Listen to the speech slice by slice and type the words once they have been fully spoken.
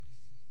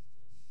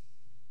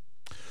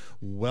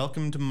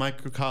Welcome to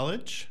Micro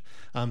College.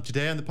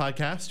 Today on the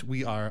podcast,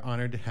 we are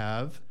honored to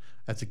have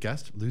as a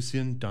guest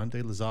Lucien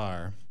Dante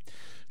Lazar.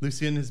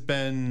 Lucien has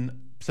been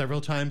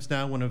several times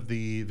now one of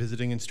the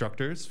visiting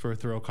instructors for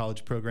Thoreau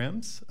College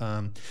programs.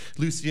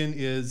 Lucien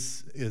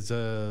is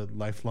a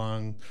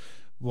lifelong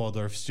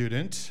Waldorf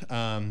student.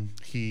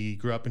 He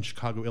grew up in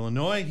Chicago,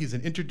 Illinois. He's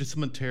an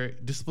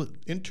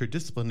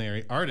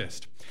interdisciplinary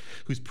artist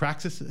whose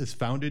praxis is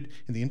founded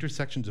in the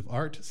intersections of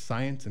art,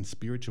 science, and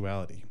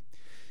spirituality.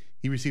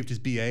 He received his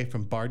BA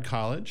from Bard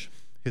College,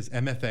 his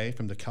MFA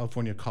from the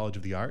California College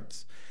of the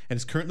Arts, and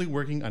is currently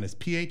working on his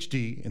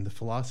PhD in the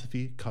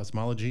Philosophy,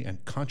 Cosmology,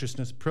 and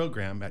Consciousness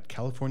program at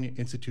California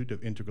Institute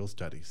of Integral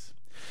Studies.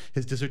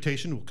 His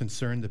dissertation will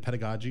concern the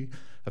pedagogy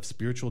of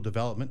spiritual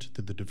development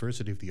through the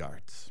diversity of the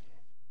arts.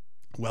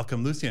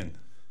 Welcome, Lucien.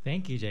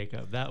 Thank you,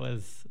 Jacob. That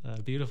was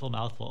a beautiful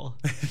mouthful.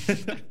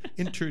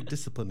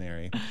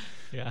 Interdisciplinary.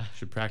 Yeah.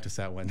 Should practice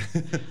that one.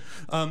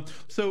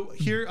 So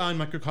here on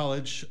Micro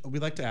College, we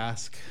like to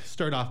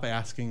start off by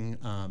asking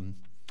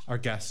our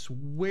guests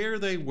where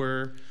they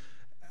were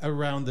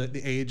around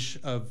the age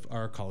of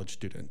our college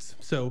students.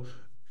 So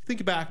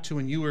think back to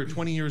when you were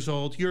 20 years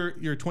old.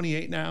 You're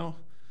 28 now.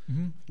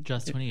 Mm-hmm.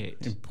 Just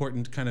 28.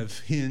 Important kind of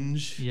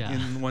hinge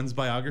in one's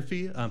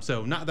biography.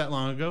 So not that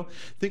long ago.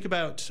 Think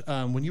about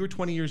when you were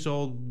 20 years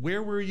old.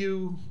 Where were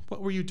you?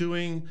 What were you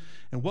doing?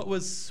 And what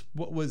was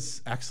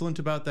excellent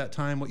about that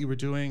time? What you were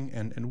doing,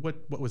 and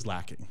what was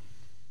lacking?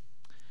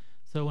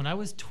 So when I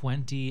was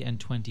 20 and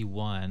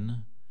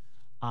 21,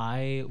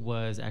 I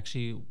was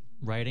actually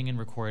writing and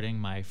recording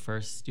my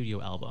first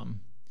studio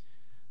album,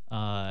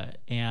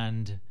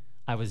 and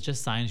I was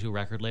just signed to a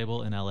record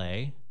label in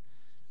LA.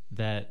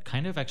 That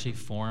kind of actually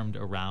formed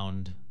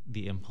around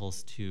the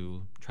impulse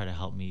to try to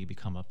help me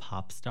become a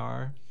pop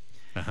star,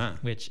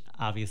 which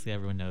obviously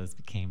everyone knows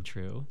became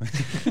true.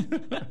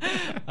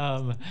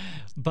 And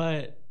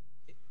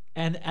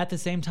at the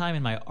same time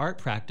in my art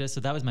practice,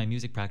 so that was my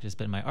music practice,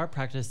 but in my art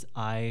practice,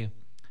 I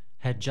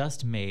had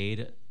just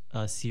made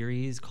a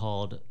series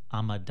called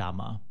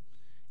Amadama,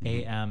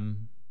 A-M-A-D-D-A-M-A.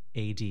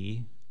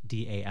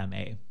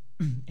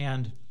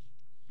 And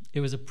it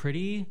was a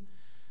pretty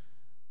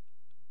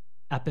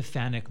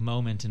epiphanic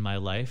moment in my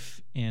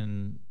life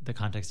in the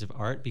context of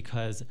art,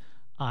 because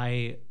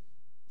I,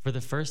 for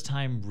the first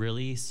time,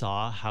 really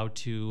saw how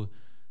to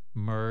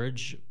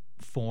merge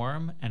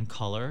form and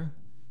color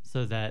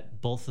so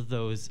that both of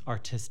those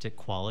artistic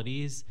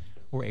qualities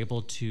were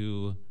able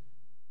to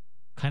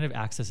kind of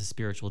access a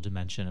spiritual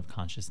dimension of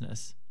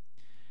consciousness.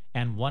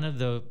 And one of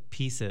the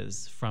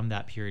pieces from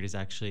that period is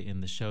actually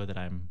in the show that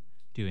I'm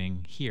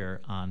doing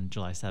here on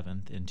July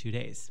 7th in 2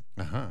 days.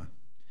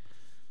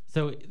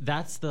 So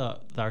that's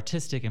the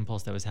artistic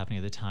impulse that was happening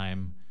at the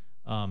time.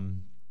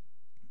 An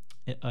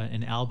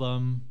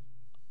album,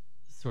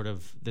 sort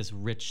of this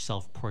rich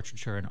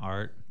self-portraiture in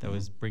art that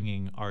was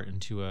bringing art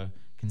into a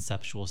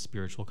conceptual,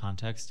 spiritual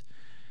context.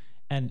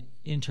 And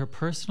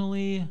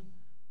interpersonally,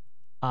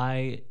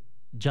 I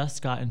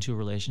just got into a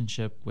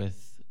relationship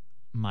with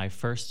my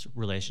first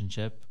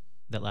relationship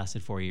that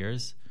lasted 4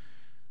 years.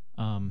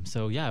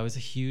 So yeah, it was a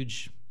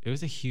huge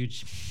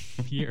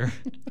year.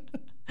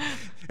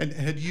 And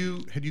had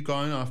you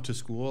gone off to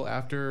school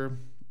after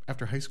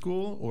high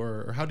school,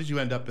 or how did you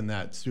end up in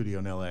that studio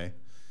in LA?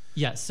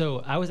 Yeah,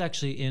 so I was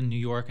actually in New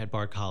York at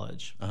Bard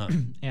College,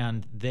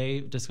 and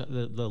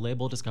the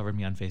label discovered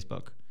me on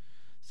Facebook.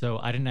 So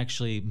I didn't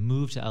actually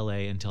move to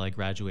LA until I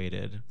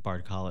graduated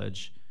Bard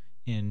College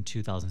in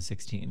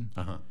 2016,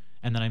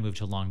 and then I moved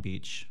to Long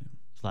Beach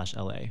 /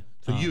 LA.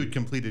 So you had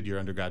completed your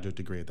undergraduate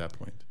degree at that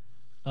point.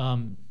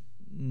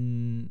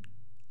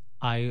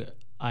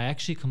 I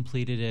actually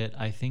completed it,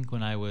 I think,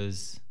 when I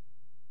was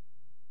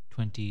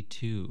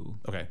 22.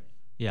 Okay.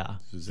 Yeah.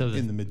 So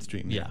in the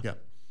midstream. Yeah.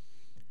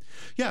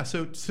 Yeah.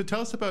 So tell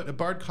us about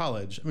Bard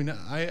College. I mean,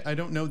 I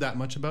don't know that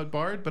much about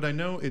Bard, but I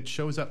know it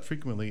shows up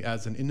frequently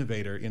as an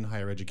innovator in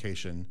higher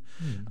education,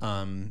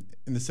 in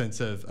the sense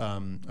of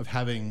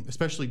having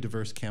especially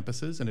diverse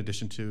campuses in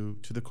addition to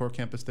the core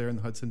campus there in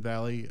the Hudson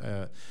Valley.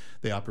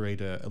 They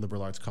operate a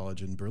liberal arts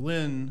college in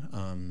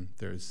Berlin.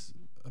 There's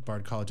a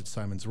Bard College at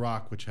Simon's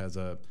Rock, which has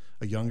a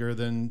younger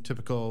than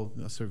typical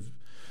sort of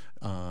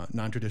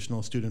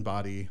non-traditional student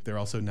body. They're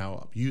also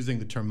now using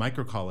the term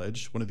micro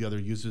college. One of the other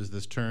uses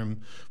this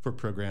term for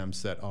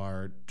programs that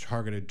are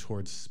targeted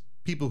towards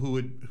people who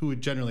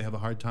would generally have a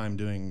hard time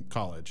doing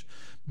college.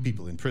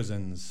 People in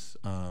prisons,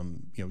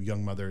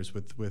 young mothers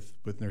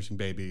with nursing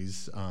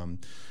babies,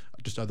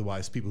 just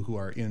otherwise people who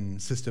are in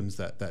systems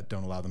that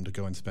don't allow them to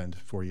go and spend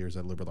 4 years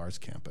at a liberal arts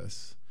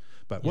campus.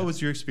 But what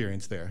was your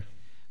experience there?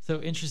 So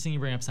interesting you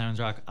bring up Simon's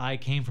Rock. I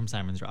came from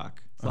Simon's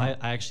Rock. So I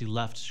actually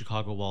left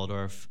Chicago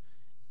Waldorf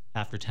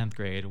after 10th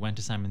grade, went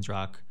to Simon's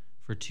Rock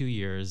for 2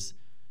 years,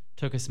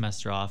 took a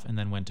semester off, and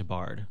then went to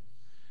Bard.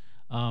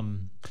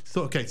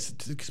 So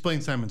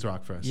explain Simon's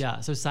Rock for us.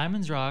 Yeah, so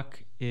Simon's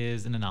Rock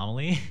is an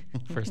anomaly,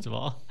 first of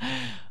all.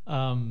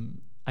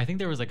 I think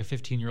there was like a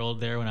 15-year-old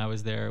there when I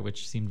was there,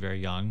 which seemed very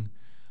young.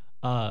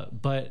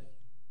 But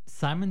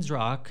Simon's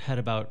Rock had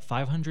about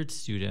 500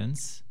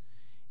 students,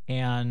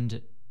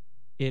 and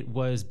it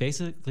was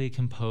basically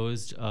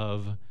composed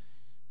of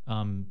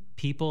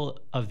people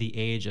of the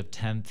age of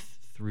 10th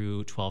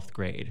through 12th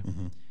grade.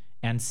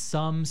 And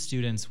some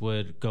students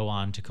would go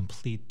on to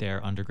complete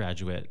their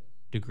undergraduate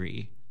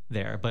degree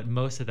there, but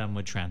most of them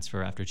would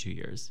transfer after 2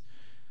 years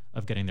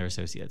of getting their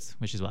associates,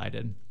 which is what I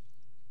did.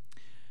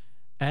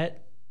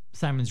 At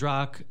Simon's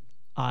Rock,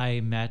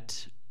 I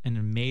met an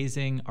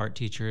amazing art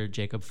teacher,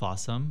 Jacob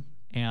Fossum,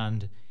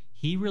 and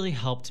he really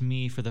helped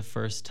me for the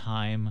first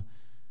time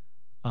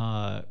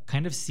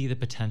kind of see the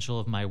potential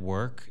of my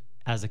work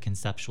as a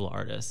conceptual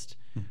artist.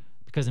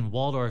 Because in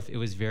Waldorf, it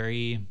was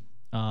very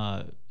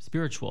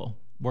spiritual,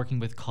 working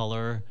with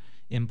color,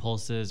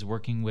 impulses,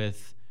 working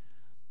with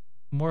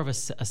more of a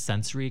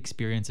sensory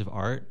experience of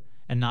art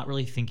and not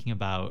really thinking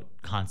about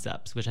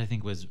concepts, which I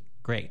think was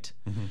great.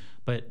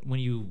 But when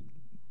you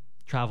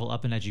travel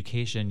up in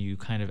education, you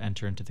kind of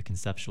enter into the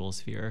conceptual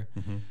sphere,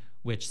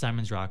 which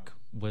Simon's Rock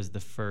was the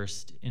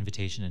first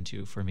invitation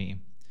into for me.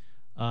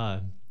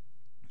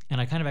 And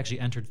I kind of actually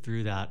entered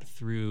through that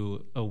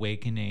through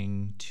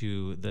awakening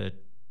to the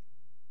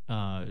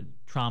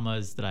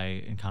traumas that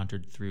I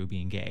encountered through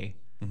being gay,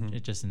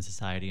 just in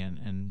society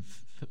and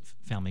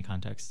family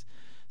context.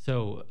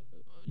 So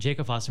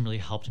Jacob Fossum really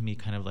helped me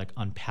kind of like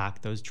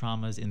unpack those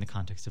traumas in the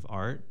context of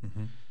art.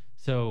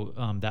 So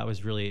that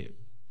was really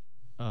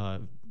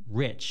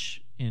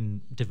rich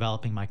in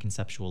developing my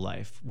conceptual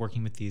life,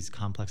 working with these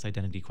complex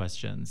identity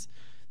questions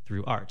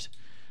through art.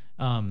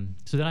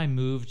 So then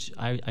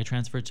I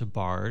transferred to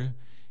Bard,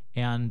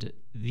 and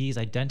these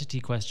identity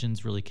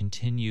questions really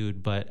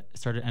continued, but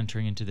started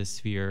entering into the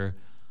sphere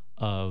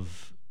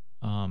of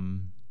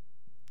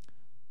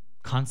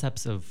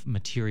concepts of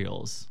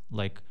materials,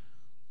 like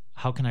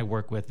how can I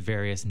work with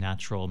various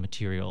natural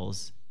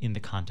materials in the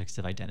context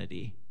of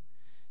identity,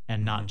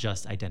 and not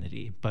just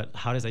identity, but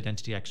how does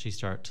identity actually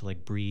start to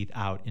like breathe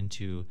out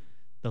into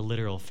the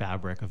literal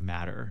fabric of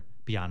matter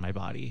beyond my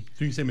body?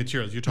 So you say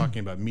materials, you're talking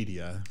about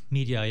media.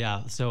 Media,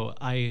 yeah. So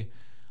I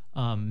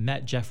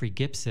met Jeffrey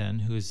Gibson,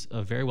 who's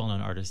a very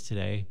well-known artist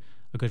today,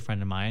 a good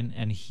friend of mine,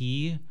 and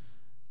he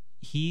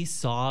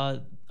saw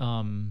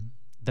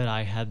that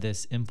I had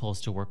this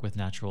impulse to work with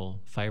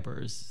natural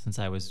fibers since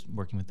I was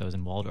working with those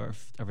in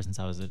Waldorf ever since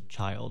I was a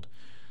child.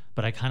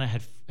 But I kind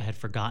of had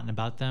forgotten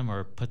about them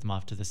or put them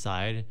off to the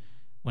side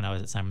when I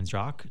was at Simon's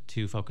Rock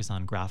to focus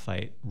on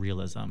graphite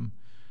realism.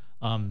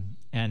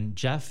 And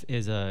Jeff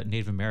is a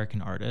Native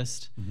American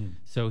artist,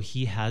 so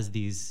he has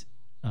these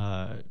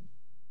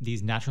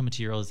natural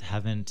materials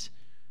haven't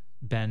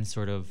been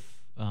sort of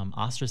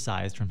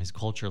ostracized from his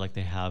culture like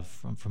they have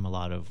from a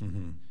lot of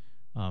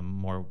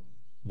more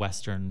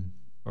Western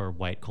or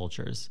white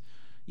cultures,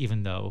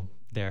 even though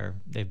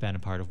they've been a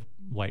part of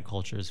white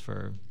cultures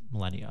for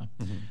millennia.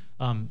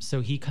 So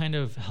he kind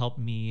of helped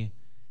me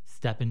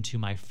step into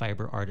my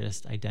fiber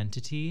artist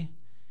identity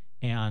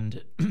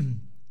and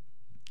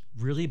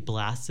really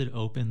blasted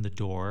open the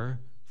door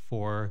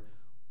for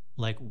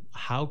like,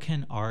 how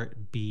can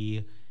art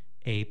be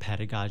a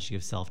pedagogy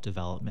of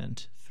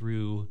self-development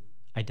through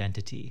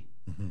identity?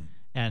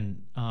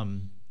 And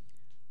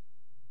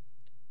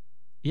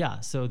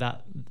so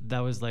that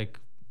was like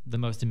the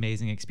most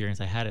amazing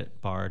experience I had at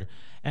Bard.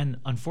 And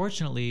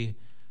unfortunately,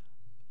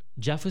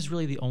 Jeff was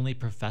really the only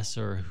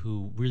professor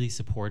who really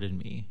supported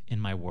me in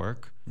my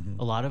work.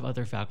 A lot of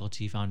other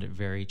faculty found it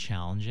very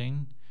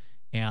challenging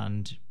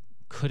and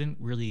couldn't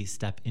really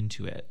step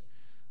into it.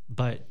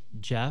 But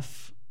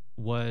Jeff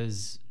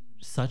was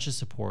such a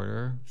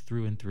supporter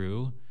through and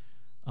through.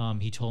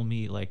 He told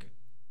me, like,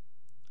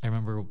 I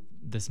remember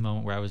this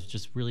moment where I was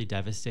just really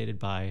devastated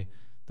by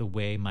the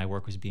way my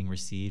work was being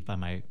received by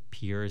my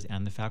peers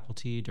and the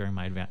faculty during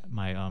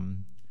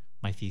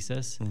my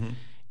thesis.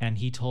 And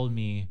he told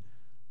me,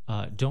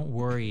 don't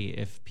worry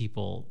if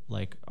people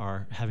like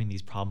are having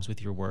these problems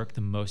with your work.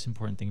 The most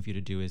important thing for you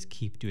to do is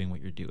keep doing what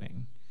you're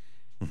doing.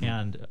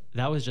 And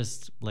that was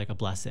just like a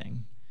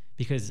blessing,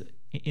 because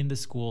in the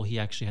school, he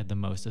actually had the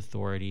most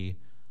authority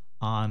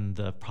on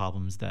the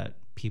problems that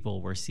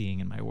people were seeing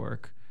in my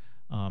work.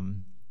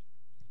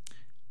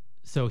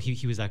 So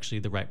he was actually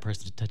the right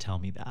person to tell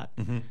me that.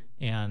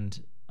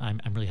 And I'm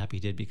really happy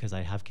he did, because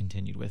I have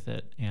continued with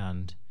it.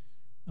 And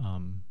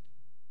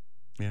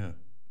yeah.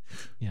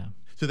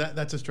 So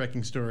that's a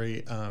striking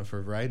story for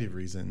a variety of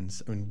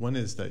reasons. I mean, one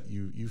is that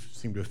you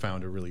seem to have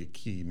found a really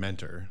key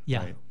mentor.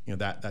 Right? You know,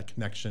 that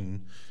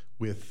connection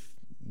with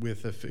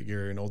a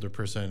figure, an older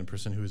person, a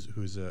person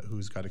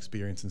who's got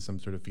experience in some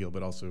sort of field,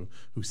 but also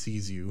who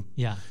sees you,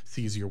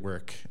 sees your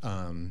work.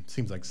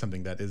 Seems like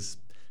something that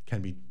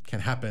can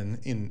happen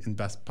in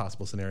best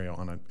possible scenario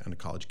on a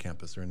college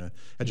campus or in an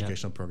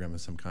educational program of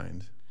some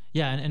kind.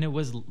 Yeah, and it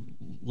was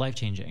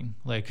life-changing.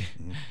 Like,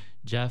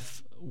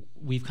 Jeff,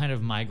 we've kind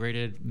of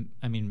migrated.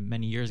 I mean,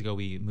 many years ago,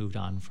 we moved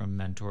on from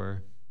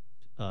mentor,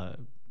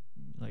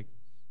 like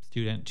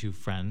student to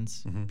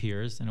friends,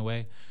 peers in a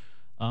way.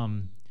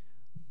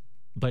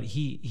 But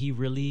he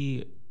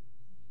really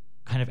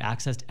kind of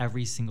accessed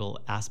every single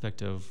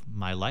aspect of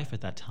my life at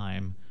that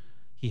time.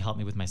 He helped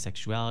me with my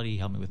sexuality. He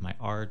helped me with my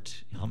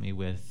art. He helped me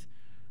with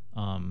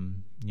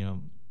you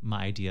know,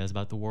 my ideas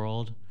about the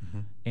world.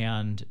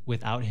 And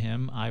without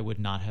him, I would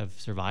not have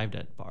survived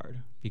at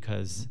Bard,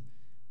 because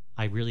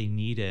I really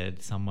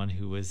needed someone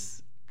who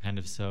was kind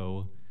of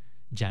so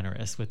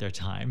generous with their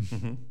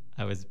time.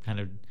 I was kind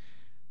of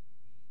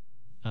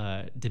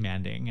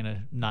demanding in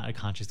a not a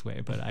conscious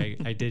way, but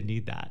I did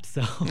need that.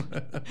 So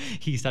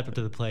he stepped up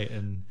to the plate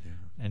and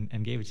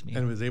gave it to me.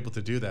 And was able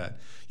to do that.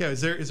 Yeah.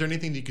 Is there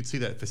anything that you could see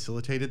that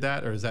facilitated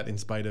that, or is that in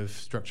spite of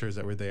structures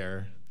that were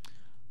there?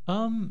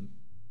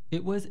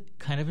 It was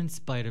kind of in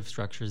spite of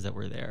structures that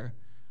were there.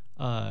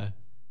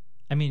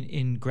 I mean,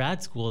 in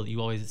grad school,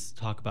 you always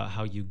talk about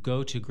how you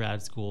go to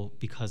grad school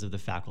because of the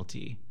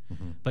faculty.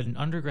 But in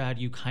undergrad,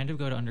 you kind of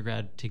go to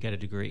undergrad to get a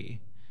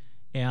degree.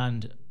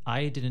 And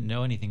I didn't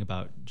know anything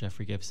about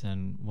Jeffrey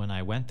Gibson when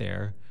I went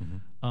there.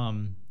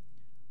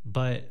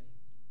 But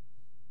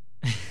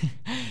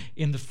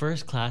in the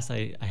first class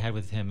I had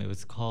with him, it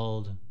was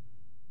called,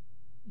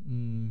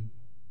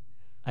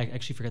 I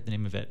actually forget the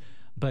name of it.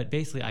 But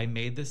basically, I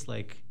made this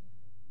like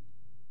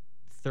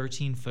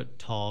 13-foot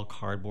tall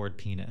cardboard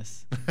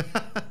penis.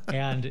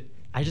 And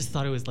I just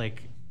thought it was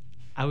like,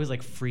 I was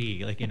like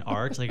free, like in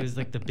art, like it was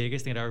like the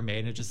biggest thing I'd ever made,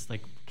 and it just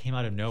like came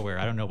out of nowhere.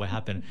 I don't know what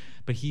happened,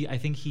 but I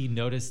think he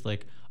noticed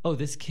like, oh,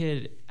 this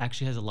kid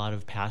actually has a lot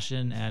of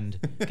passion and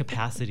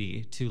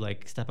capacity to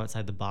like step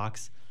outside the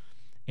box.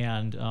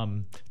 And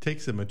it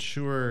takes a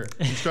mature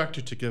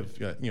instructor to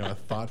give a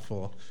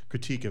thoughtful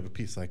critique of a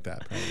piece like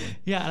that, probably.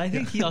 Yeah, and I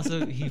think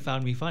he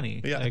found me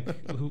funny. Yeah. Like,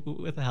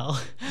 what the hell?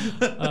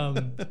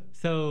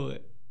 So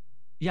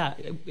yeah,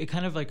 it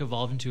kind of like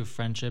evolved into a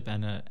friendship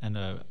and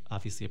a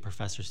obviously a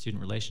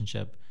professor-student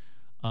relationship.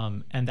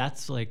 And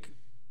that's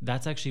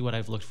actually what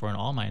I've looked for in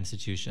all my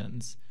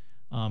institutions,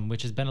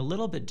 which has been a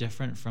little bit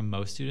different from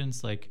most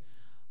students. Like,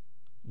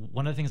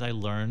 one of the things I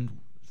learned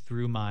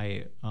through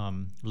my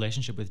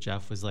relationship with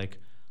Jeff was like,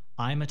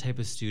 I'm a type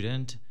of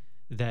student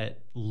that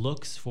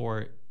looks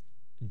for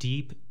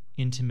deep,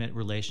 intimate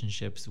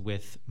relationships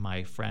with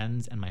my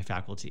friends and my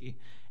faculty.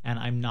 And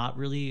I'm not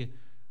really,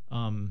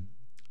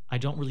 I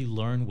don't really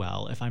learn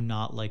well if I'm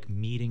not like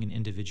meeting an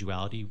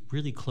individuality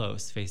really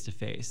close, face to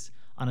face,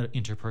 on an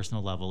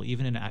interpersonal level,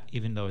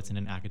 even though it's in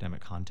an academic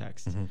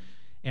context.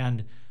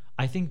 And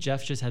I think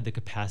Jeff just had the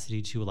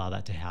capacity to allow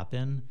that to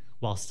happen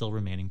while still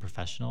remaining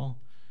professional.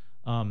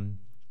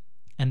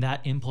 And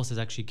that impulse has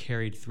actually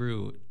carried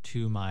through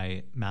to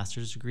my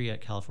master's degree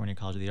at California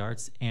College of the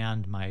Arts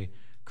and my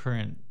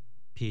current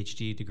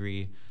PhD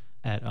degree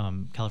at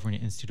California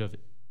Institute of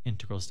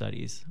Integral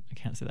Studies. I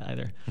can't say that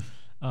either.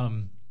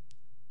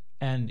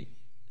 And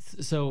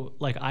so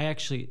like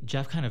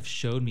Jeff kind of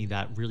showed me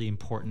that really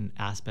important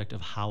aspect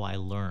of how I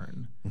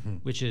learn,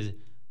 which is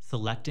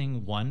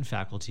selecting one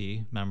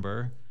faculty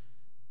member,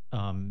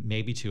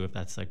 maybe two if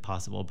that's like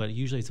possible, but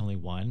usually it's only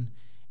one,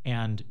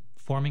 and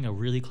forming a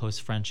really close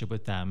friendship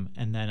with them,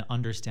 and then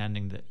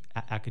understanding the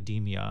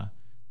academia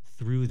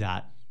through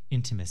that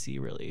intimacy,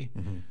 really,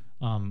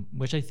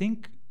 which I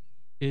think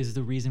is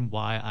the reason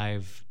why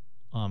I've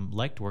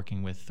liked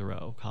working with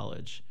Thoreau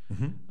College,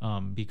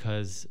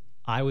 because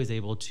I was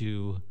able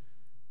to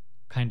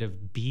kind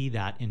of be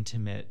that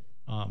intimate,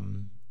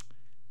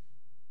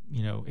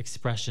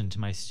 expression to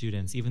my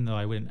students, even though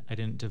I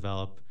didn't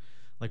develop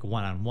like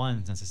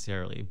one-on-ones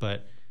necessarily,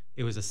 but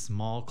it was a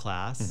small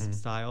class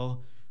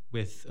style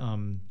with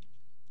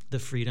the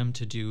freedom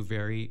to do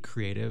very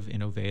creative,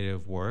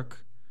 innovative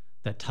work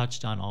that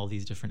touched on all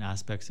these different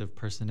aspects of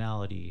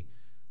personality,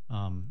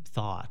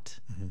 thought,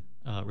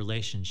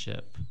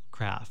 relationship,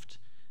 craft.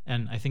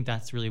 And I think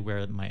that's really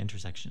where my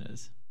intersection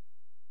is.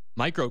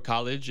 Micro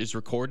College is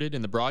recorded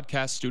in the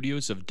broadcast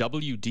studios of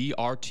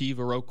WDRT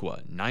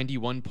Viroqua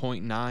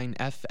 91.9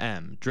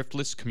 FM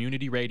Driftless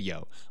Community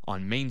Radio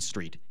on Main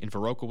Street in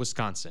Viroqua,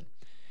 Wisconsin.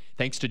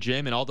 Thanks to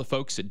Jim and all the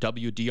folks at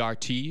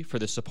WDRT for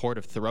the support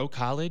of Thoreau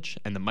College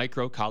and the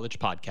Micro College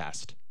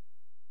podcast.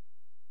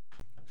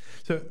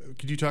 So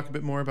could you talk a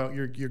bit more about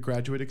your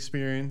graduate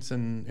experience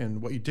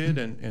and what you did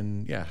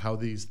and how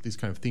these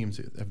kind of themes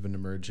have been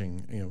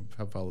emerging,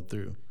 have followed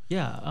through?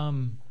 Yeah.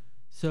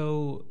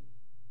 So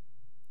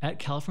at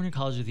California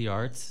College of the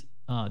Arts,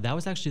 that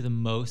was actually the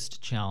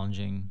most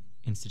challenging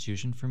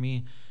institution for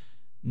me,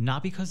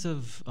 not because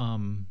of,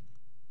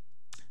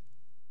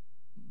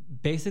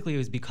 basically it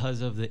was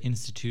because of the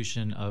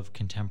institution of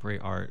contemporary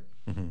art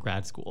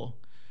grad school,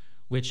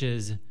 which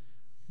is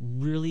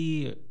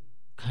really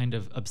kind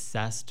of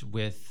obsessed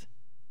with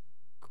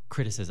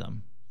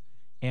criticism.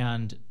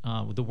 And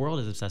the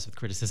world is obsessed with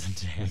criticism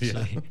today,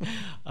 actually.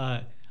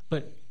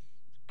 But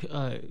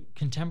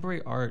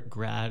contemporary art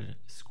grad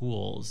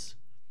schools,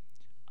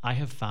 I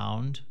have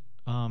found,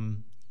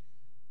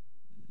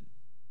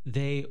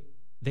 they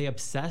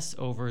obsess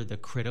over the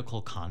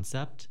critical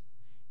concept,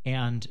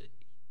 and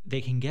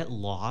they can get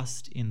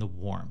lost in the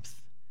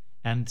warmth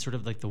and sort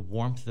of like the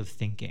warmth of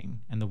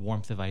thinking and the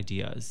warmth of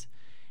ideas.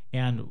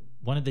 And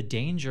one of the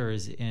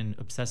dangers in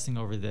obsessing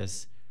over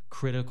this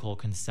critical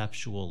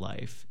conceptual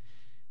life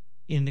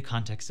in the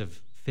context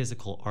of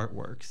physical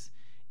artworks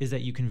is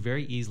that you can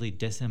very easily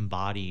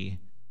disembody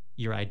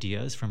your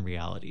ideas from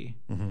reality.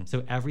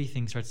 So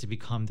everything starts to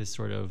become this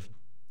sort of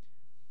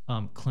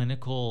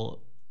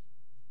clinical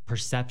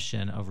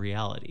perception of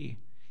reality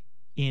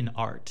in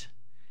art.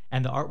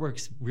 And the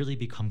artworks really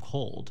become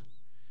cold.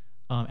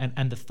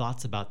 And the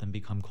thoughts about them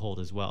become cold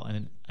as well.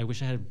 And I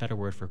wish I had a better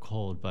word for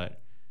cold,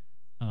 but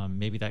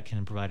maybe that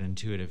can provide an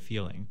intuitive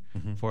feeling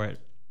for it.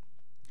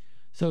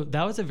 So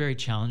that was a very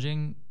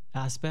challenging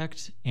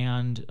aspect.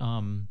 And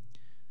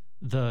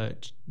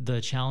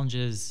the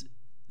challenges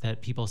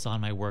that people saw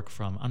in my work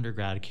from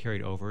undergrad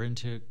carried over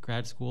into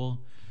grad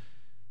school.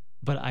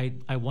 But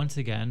I once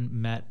again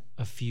met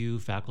a few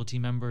faculty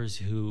members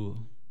who,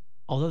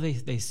 although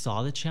they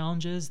saw the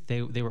challenges,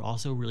 they were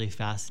also really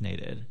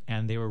fascinated,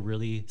 and they were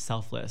really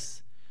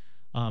selfless.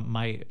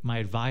 My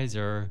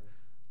advisor,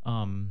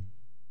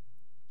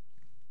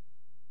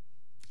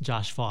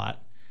 Josh Fott,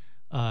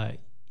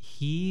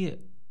 he's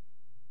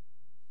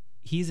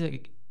an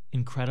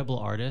incredible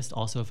artist,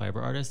 also a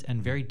fiber artist,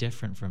 and very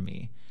different from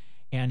me.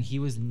 And he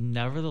was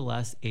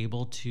nevertheless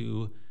able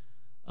to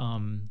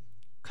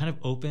kind of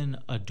open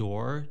a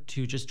door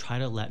to just try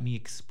to let me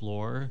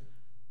explore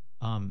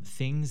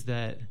things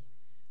that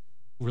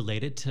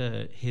related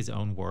to his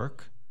own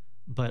work,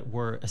 but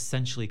were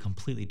essentially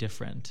completely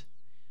different.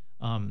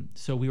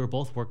 So we were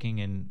both working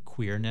in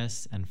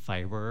queerness and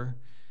fiber,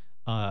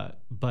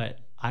 but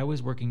I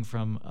was working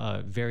from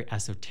a very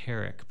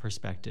esoteric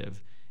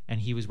perspective, and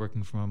he was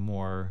working from a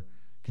more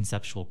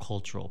conceptual,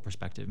 cultural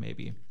perspective,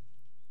 maybe.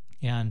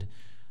 And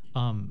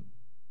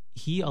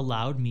he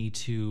allowed me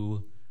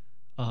to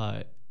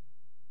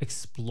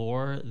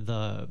explore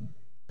the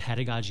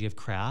pedagogy of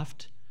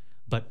craft,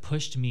 but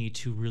pushed me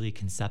to really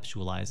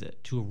conceptualize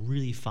it to a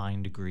really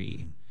fine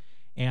degree.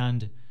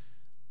 And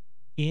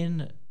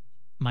in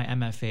my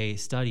MFA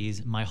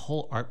studies, my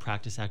whole art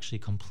practice actually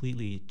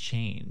completely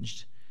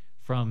changed.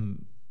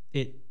 From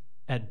it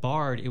at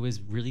Bard, it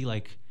was really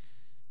like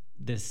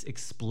this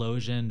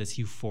explosion, this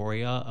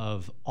euphoria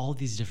of all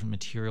these different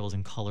materials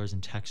and colors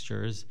and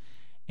textures.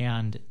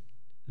 And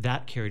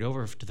that carried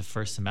over to the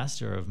first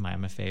semester of my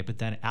MFA. But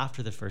then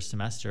after the first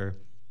semester,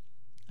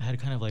 I had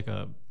kind of like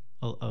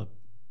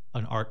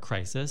an art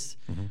crisis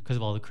because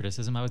of all the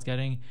criticism I was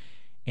getting.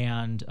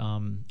 And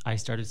I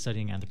started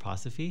studying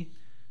Anthroposophy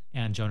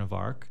and Joan of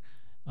Arc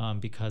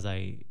because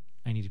I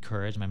needed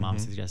courage. My mom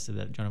suggested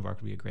that Joan of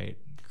Arc would be a great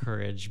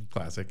courage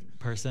classic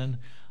person.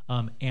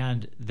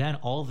 And then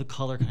all of the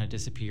color kind of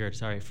disappeared,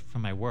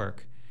 from my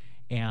work.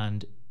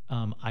 And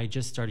I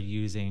just started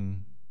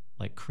using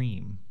like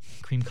cream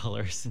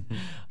colors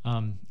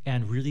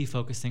and really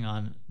focusing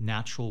on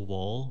natural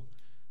wool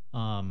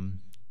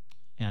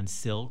and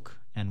silk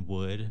and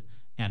wood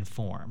and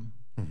form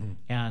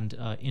and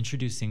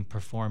introducing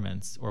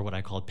performance, or what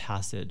I called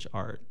passage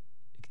art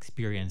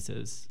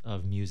experiences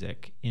of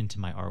music into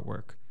my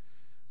artwork.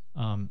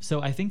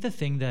 So I think the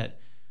thing that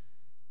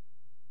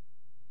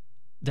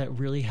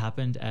really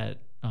happened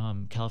at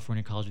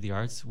California College of the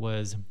Arts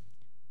was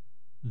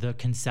the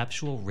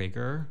conceptual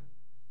rigor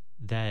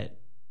that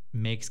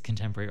makes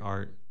contemporary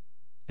art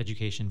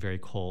education very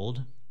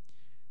cold,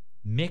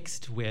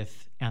 mixed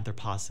with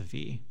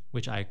anthroposophy,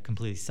 which I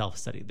completely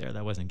self-studied there.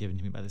 That wasn't given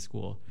to me by the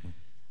school.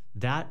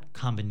 That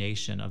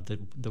combination of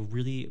the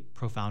really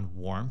profound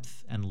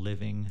warmth and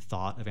living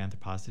thought of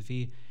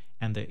anthroposophy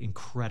and the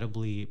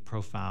incredibly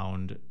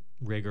profound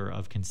rigor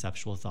of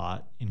conceptual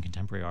thought in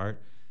contemporary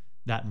art,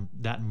 that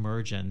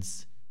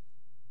emergence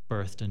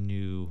birthed a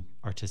new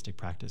artistic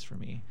practice for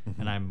me.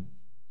 And I'm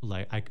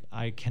like,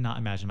 I cannot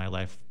imagine my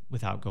life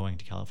without going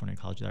to California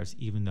College of the Arts,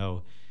 even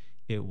though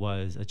it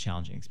was a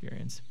challenging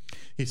experience.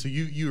 Yeah, so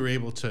you were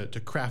able to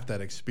craft that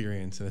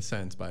experience in a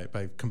sense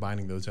by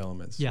combining those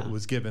elements. Yeah. What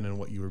was given and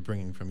what you were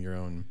bringing from your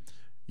own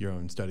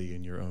study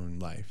and your own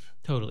life.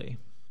 Totally.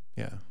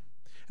 Yeah.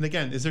 And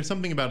again, is there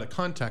something about a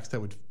context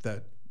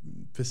that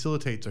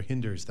facilitates or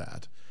hinders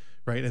that?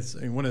 Right.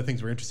 One of the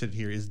things we're interested in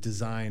here is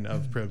design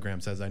of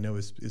programs, as I know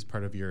is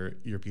part of your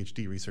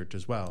PhD research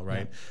as well,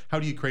 right? Yeah. How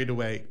do you create a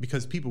way,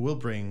 because people will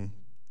bring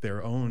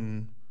their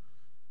own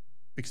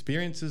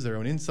experiences, their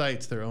own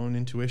insights, their own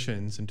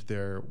intuitions into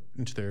their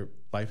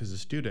life as a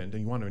student,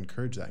 and you want to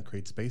encourage that and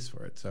create space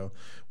for it. So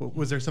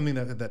was there something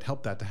that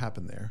helped that to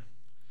happen there?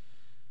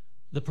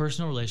 The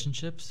personal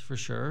relationships, for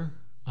sure.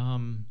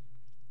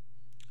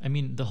 I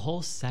mean, the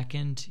whole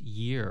second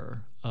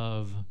year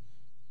of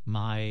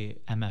my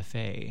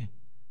MFA,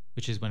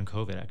 which is when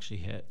COVID actually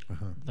hit,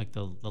 like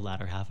the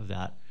latter half of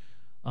that,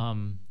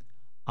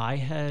 I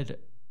had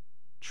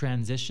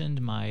transitioned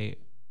my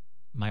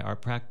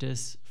art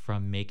practice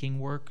from making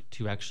work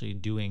to actually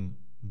doing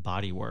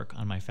body work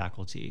on my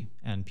faculty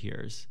and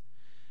peers,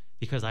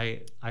 because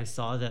I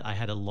saw that I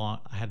had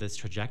this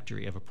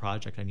trajectory of a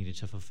project I needed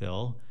to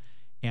fulfill,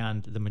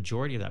 and the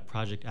majority of that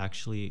project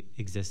actually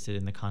existed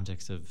in the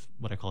context of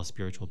what I call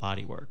spiritual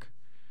body work.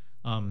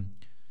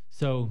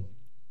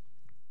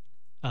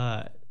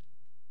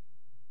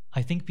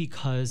 I think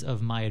because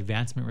of my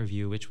advancement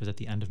review, which was at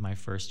the end of my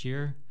first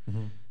year,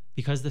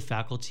 because the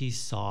faculty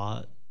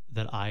saw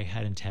that I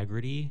had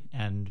integrity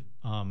and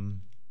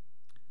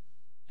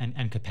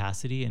and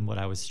capacity and what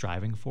I was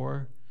striving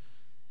for,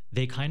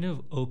 they kind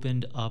of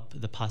opened up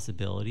the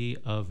possibility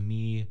of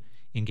me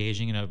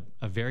engaging in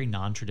a very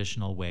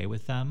non-traditional way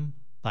with them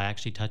by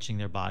actually touching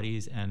their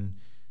bodies and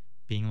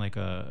being like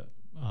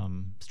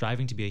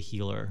striving to be a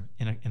healer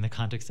in the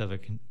context of a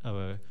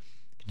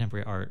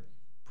contemporary art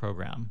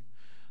program.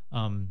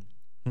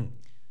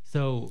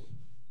 So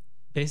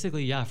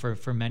basically, yeah,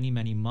 for many,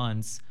 many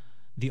months,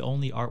 the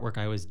only artwork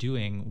I was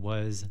doing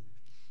was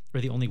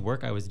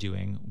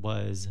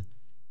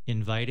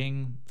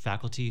inviting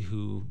faculty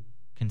who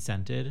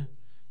consented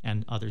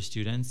and other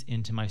students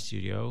into my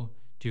studio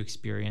to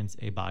experience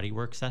a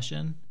bodywork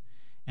session.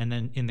 And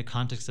then in the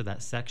context of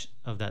that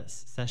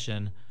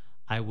session,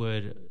 I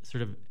would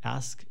sort of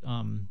ask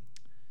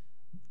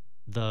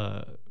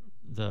the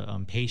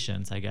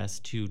patients, I guess,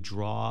 to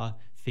draw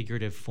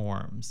figurative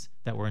forms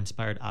that were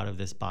inspired out of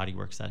this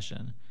bodywork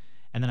session.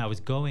 And then I was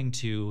going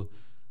to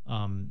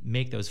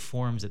make those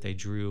forms that they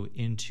drew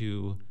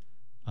into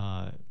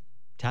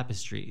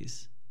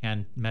tapestries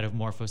and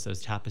metamorphose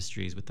those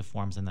tapestries with the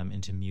forms in them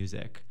into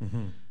music.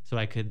 Mm-hmm. So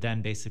I could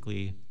then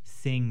basically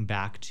sing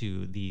back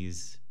to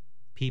these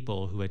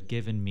people who had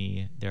given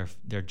me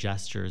their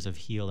gestures of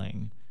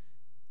healing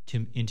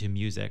into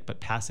music, but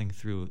passing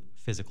through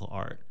physical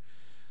art.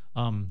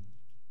 And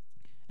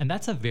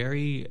that's a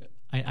very,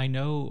 I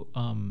know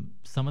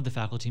some of the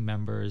faculty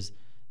members,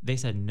 they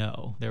said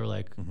no. They were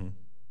like, mm-hmm.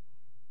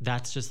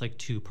 That's just like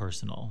too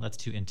personal. That's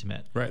too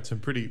intimate. Right.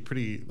 Some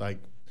pretty like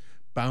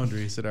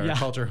boundaries that our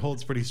culture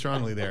holds pretty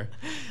strongly there.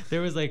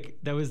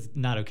 That was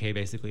not okay,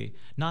 basically.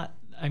 I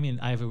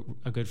have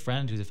a good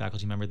friend who's a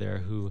faculty member there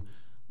who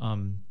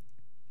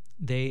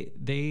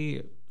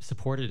they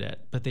supported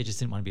it, but they just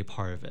didn't want to be a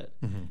part of it.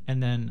 Mm-hmm.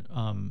 And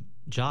then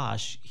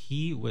Josh,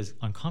 he was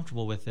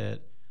uncomfortable with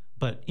it,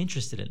 but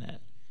interested in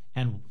it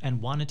and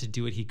wanted to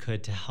do what he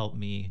could to help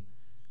me,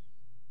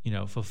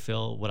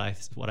 fulfill what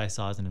I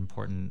saw as an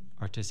important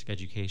artistic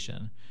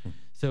education. Mm-hmm.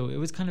 So it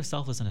was kind of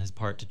selfless on his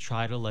part to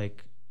try to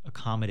like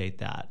accommodate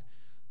that,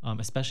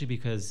 especially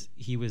because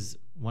he was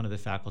one of the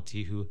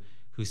faculty who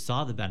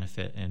saw the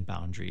benefit in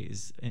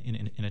boundaries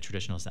in a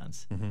traditional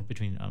sense mm-hmm.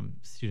 between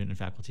student and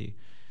faculty.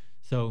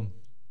 So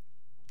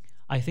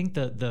I think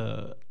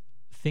the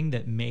thing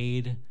that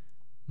made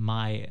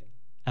my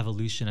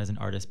evolution as an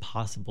artist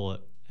possible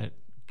at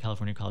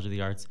California College of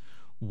the Arts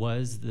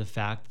was the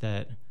fact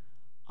that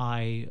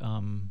I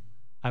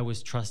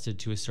was trusted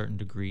to a certain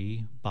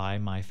degree by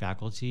my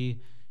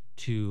faculty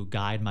to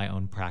guide my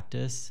own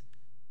practice,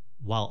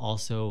 while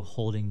also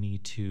holding me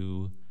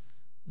to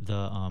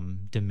the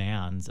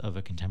demands of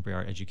a contemporary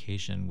art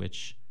education,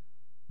 which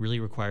really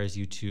requires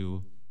you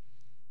to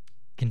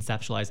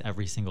conceptualize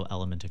every single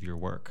element of your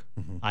work.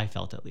 Mm-hmm. I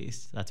felt, at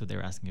least. That's what they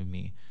were asking of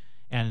me.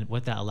 And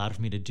what that allowed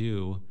for me to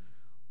do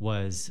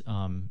was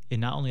it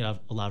not only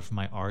allowed for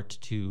my art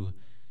to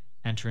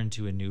enter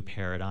into a new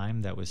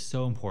paradigm that was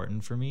so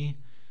important for me,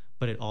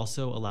 but it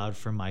also allowed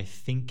for my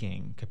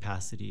thinking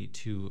capacity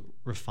to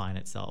refine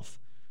itself.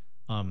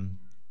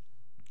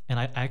 And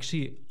I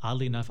actually,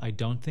 oddly enough, I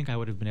don't think I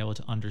would have been able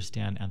to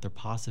understand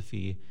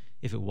anthroposophy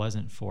if it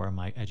wasn't for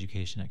my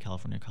education at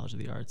California College of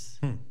the Arts,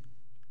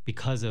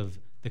 because of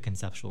the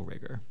conceptual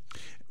rigor.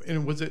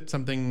 And was it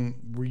something,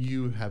 were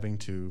you having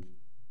to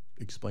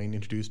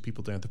introduce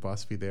people to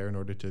anthroposophy there in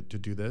order to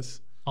do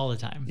this? All the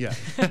time. Yeah.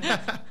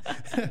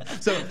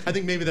 So I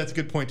think maybe that's a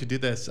good point to do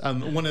this.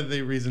 One of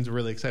the reasons we're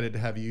really excited to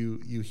have you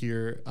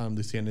here,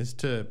 Lucien, is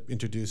to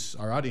introduce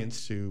our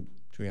audience to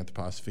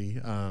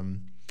anthroposophy.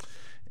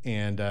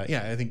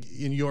 I think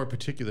in your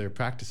particular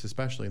practice,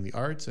 especially in the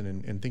arts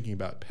and in thinking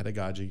about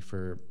pedagogy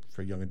for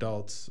young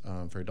adults,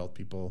 for adult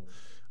people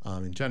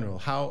in general,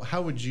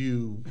 how would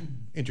you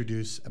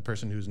introduce a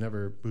person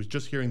who's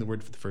just hearing the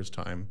word for the first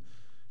time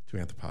to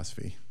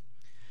anthroposophy?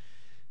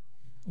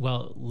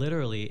 Well,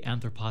 literally,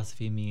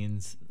 anthroposophy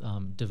means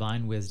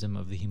divine wisdom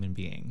of the human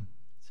being.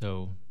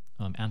 So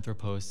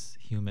anthropos,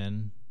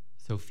 human,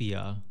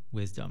 Sophia,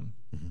 wisdom.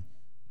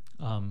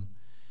 Mm-hmm.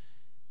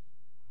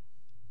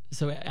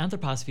 So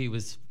anthroposophy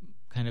was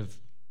kind of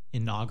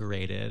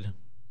inaugurated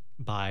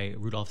by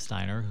Rudolf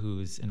Steiner,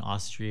 who's an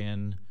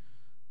Austrian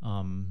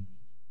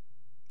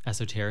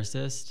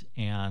esotericist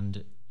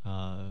and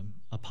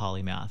a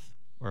polymath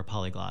or a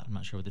polyglot. I'm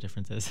not sure what the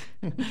difference is.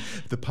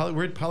 The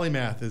word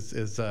polymath is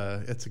it's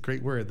a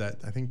great word that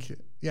I think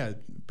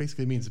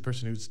basically means a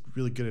person who's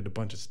really good at a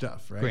bunch of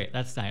stuff, right? Great,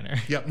 that's Steiner.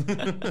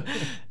 Yep.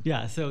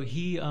 Yeah. So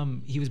he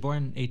was born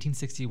in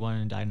 1861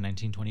 and died in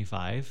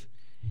 1925.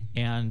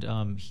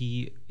 And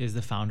he is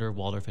the founder of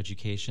Waldorf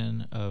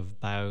Education, of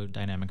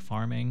biodynamic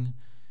farming,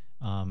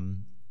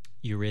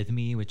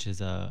 eurythmy, which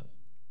is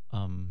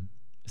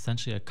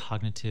essentially a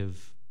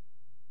cognitive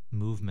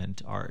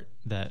movement art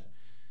that,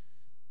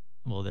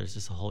 well, there's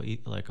just a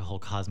whole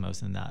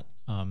cosmos in that.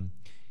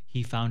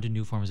 He founded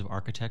new forms of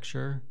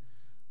architecture.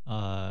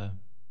 And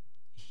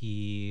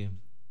he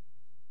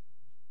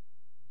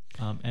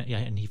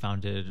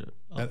founded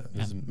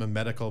a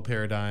medical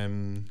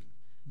paradigm.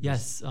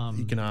 Yes.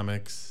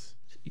 Economics.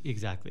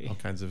 Exactly. All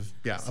kinds of,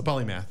 a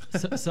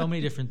polymath. so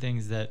many different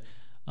things that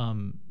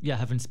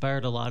have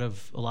inspired a lot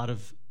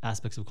of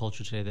aspects of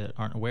culture today that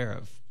aren't aware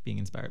of being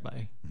inspired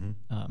by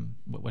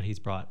what he's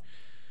brought.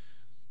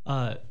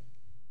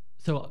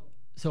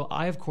 So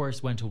I, of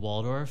course, went to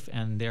Waldorf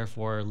and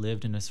therefore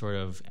lived in a sort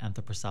of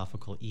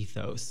anthroposophical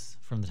ethos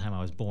from the time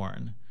I was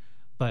born.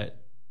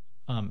 But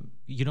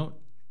you don't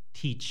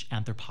teach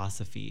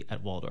anthroposophy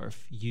at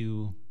Waldorf.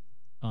 You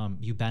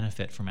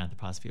benefit from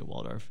anthroposophy at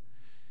Waldorf.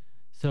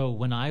 So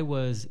when I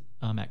was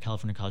at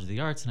California College of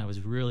the Arts and I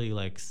was really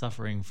like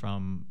suffering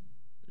from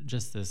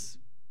just this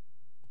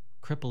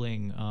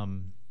crippling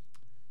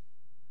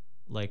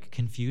like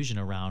confusion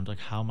around like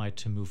how am I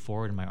to move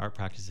forward in my art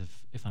practice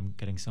if I'm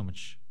getting so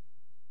much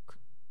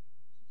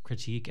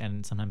critique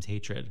and sometimes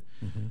hatred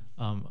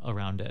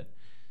around it.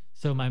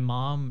 So my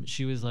mom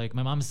studied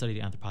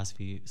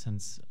anthroposophy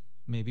since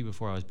maybe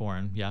before I was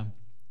born,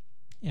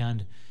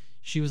 and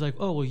she was like,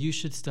 oh, well, you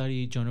should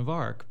study Joan of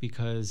Arc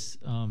because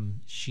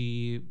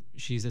she's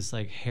this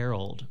like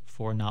herald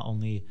for not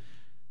only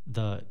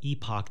the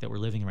epoch that we're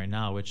living in right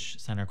now, which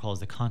Steiner calls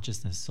the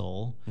consciousness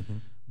soul,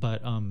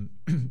 but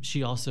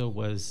she also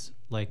was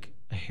like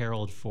a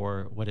herald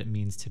for what it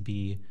means to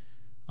be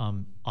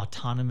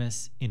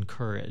autonomous in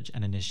courage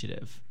and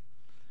initiative.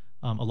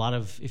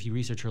 If you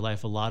research her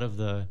life, a lot of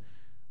the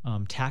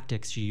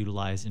tactics she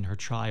utilized in her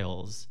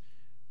trials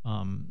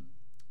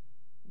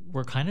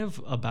were kind of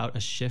about a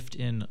shift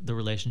in the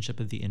relationship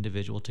of the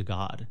individual to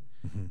God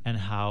and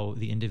how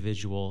the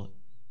individual,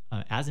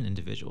 as an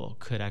individual,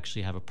 could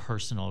actually have a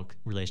personal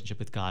relationship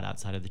with God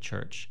outside of the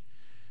church.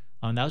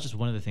 That was just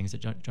one of the things that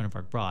Joan of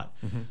Arc brought.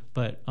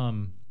 But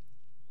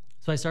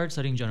so I started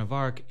studying Joan of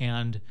Arc,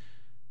 and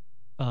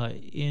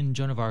in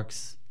Joan of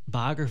Arc's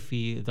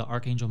biography, the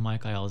Archangel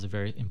Michael is a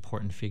very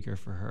important figure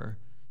for her.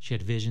 She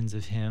had visions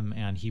of him,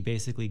 and he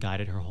basically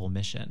guided her whole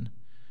mission.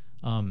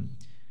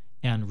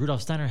 And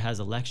Rudolf Steiner has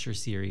a lecture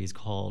series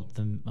called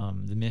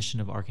the Mission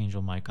of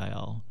Archangel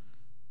Michael,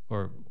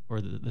 or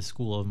the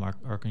School of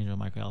Archangel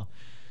Michael.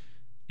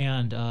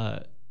 And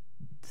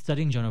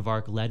studying Joan of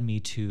Arc led me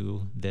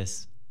to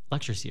this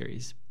lecture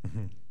series,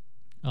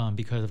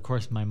 because of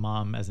course my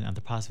mom, as an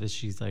anthroposophist,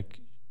 she's like,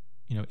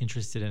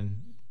 interested in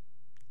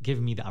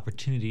giving me the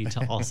opportunity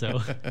to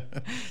also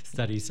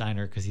study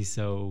Steiner because he's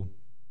so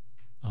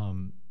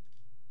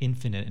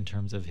infinite in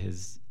terms of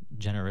his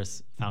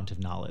generous fount of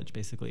knowledge,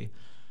 basically.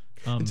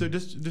 And so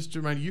just to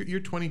remind you, you're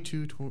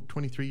 22,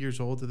 23 years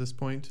old at this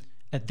point?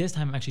 At this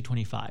time, I'm actually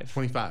 25.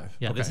 25.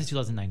 Yeah, okay. This is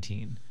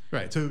 2019.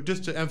 Right. So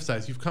just to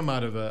emphasize, you've come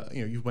out of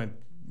you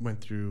went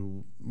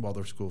through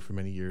Waldorf school for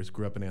many years,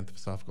 grew up in an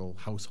anthroposophical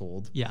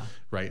household. Yeah.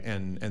 Right.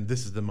 And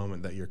this is the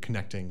moment that you're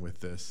connecting with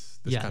this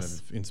yes. kind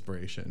of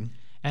inspiration.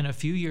 And a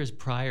few years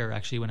prior,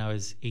 actually, when I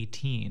was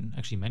 18,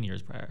 actually many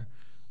years prior,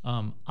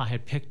 I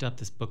had picked up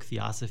this book,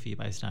 Theosophy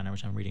by Steiner,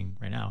 which I'm reading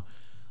right now.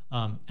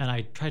 And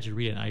I tried to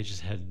read it, and I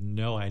just had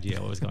no idea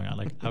what was going on.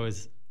 Like I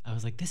was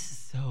like, this is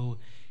so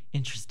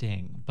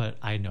interesting, but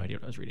I had no idea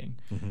what I was reading.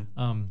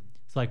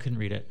 So I couldn't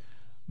read it.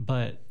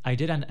 But I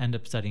did end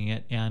up studying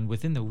it, and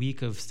within the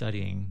week of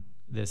studying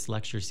this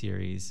lecture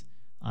series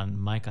on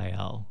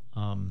Michael,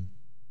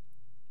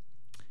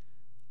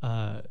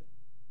 my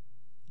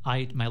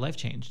life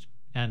changed,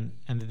 and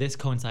this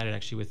coincided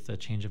actually with the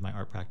change of my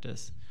art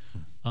practice.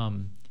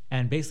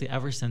 And basically,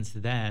 ever since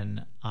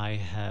then, I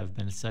have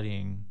been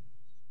studying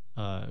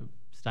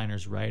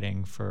Steiner's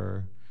writing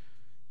for,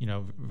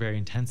 very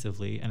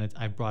intensively, and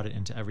I brought it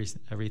into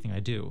everything I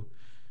do,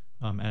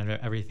 and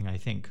everything I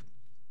think.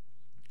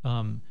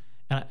 And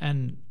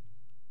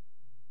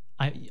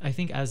I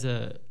think as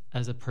a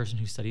person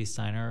who studies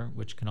Steiner,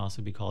 which can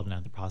also be called an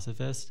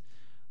anthroposophist,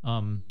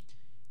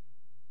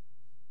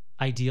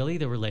 ideally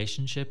the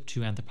relationship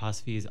to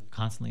anthroposophy is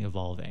constantly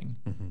evolving,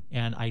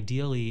 and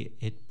ideally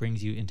it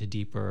brings you into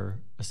deeper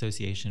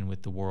association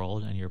with the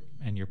world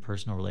and your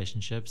personal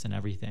relationships and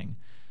everything.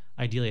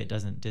 Ideally, it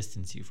doesn't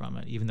distance you from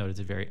it, even though it's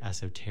a very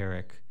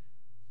esoteric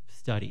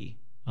study.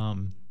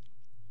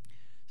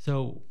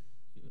 So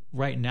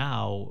right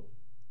now,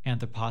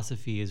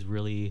 anthroposophy is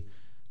really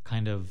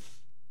kind of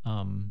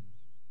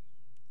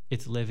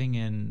it's living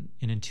in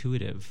an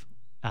intuitive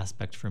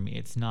aspect for me.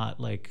 It's not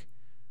like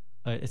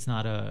it's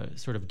not a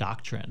sort of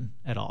doctrine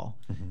at all.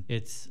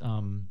 It's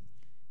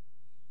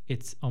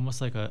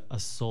almost like a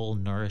soul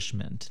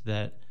nourishment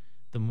that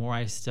the more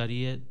I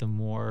study it, the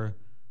more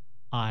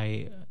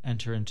I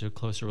enter into a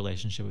closer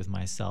relationship with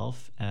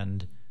myself,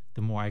 and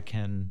the more I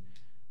can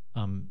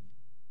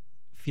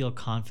feel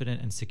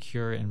confident and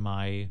secure in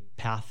my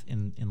path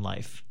in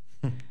life.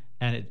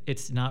 And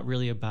it's not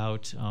really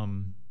about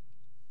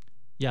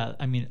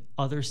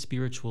other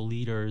spiritual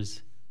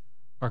leaders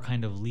are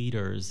kind of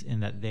leaders in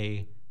that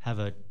they have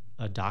a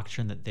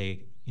doctrine that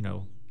they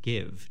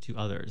give to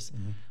others.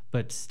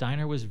 But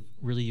Steiner was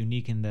really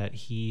unique in that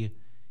he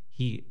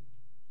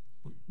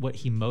what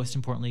he most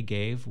importantly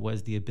gave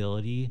was the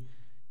ability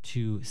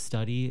to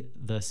study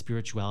the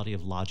spirituality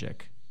of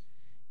logic,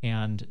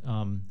 and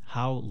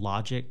how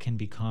logic can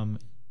become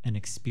an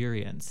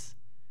experience,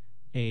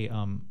 a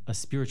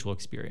spiritual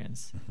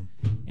experience.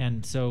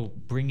 And so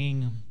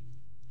bringing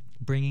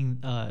bringing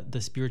the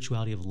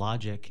spirituality of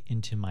logic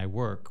into my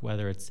work,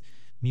 whether it's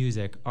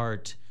music,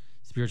 art,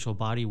 spiritual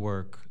body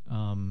work,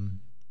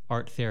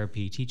 art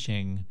therapy,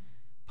 teaching,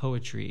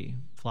 poetry,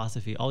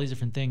 philosophy, all these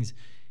different things.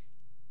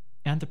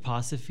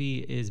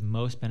 Anthroposophy is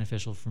most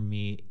beneficial for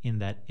me in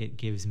that it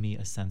gives me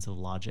a sense of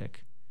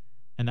logic,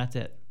 and that's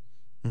it.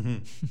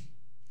 Mm-hmm.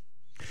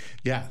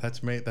 Yeah,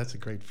 that's a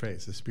great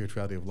phrase, the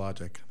spirituality of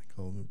logic. I think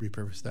I'll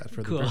repurpose that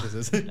for the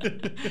purposes.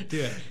 Do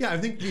it. Yeah, I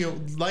think,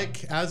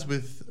 like as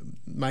with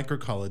micro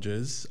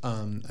colleges,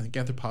 I think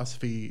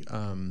anthroposophy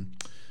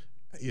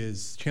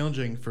is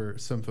challenging for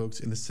some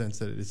folks in the sense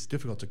that it's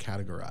difficult to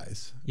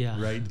categorize.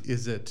 Yeah. Right?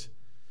 Is it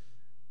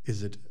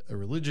a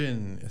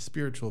religion, a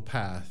spiritual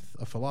path,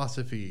 a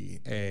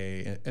philosophy,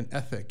 an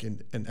ethic,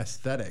 an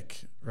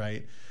aesthetic?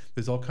 Right?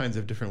 There's all kinds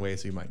of different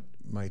ways you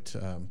might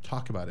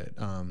talk about it.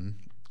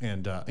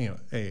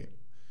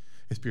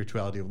 A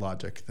spirituality of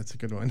logic. That's a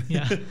good one.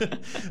 Yeah.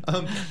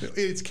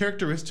 It's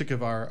characteristic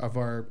of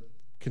our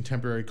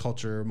contemporary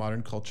culture,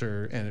 modern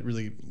culture, and it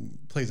really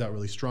plays out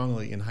really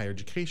strongly in higher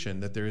education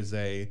that there is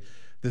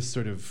this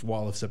sort of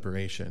wall of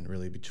separation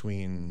really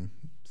between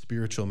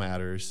spiritual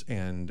matters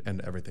and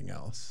everything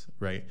else,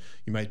 right?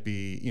 You might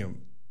be,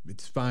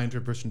 it's fine for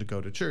a person to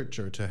go to church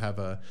or to have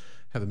a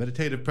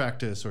meditative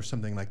practice or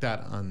something like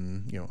that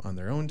on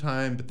their own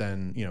time, but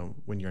then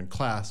when you're in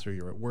class or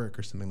you're at work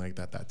or something like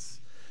that, that's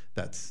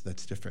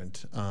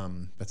different.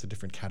 That's a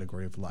different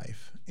category of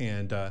life.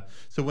 And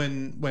so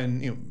when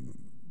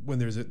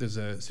there's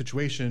a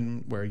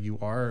situation where you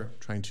are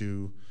trying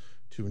to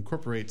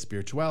incorporate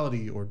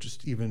spirituality or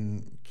just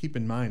even keep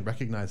in mind,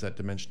 recognize that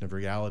dimension of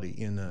reality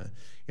in a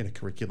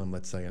curriculum,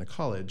 let's say in a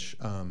college,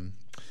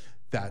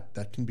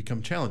 that can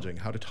become challenging.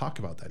 How to talk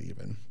about that,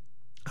 even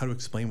how to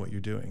explain what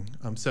you're doing.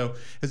 So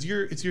as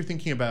you're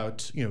thinking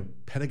about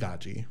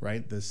pedagogy,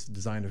 right? This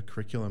design of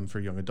curriculum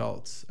for young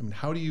adults. I mean,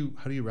 how do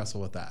you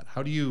wrestle with that?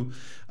 How do you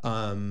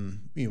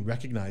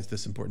recognize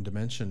this important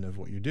dimension of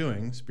what you're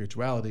doing,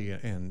 spirituality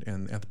and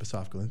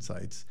anthroposophical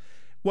insights,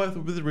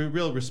 with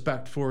real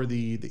respect for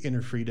the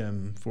inner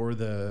freedom, for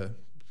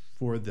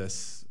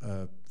this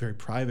very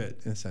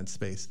private, in a sense,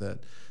 space that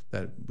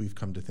we've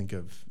come to think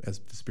of as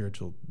the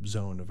spiritual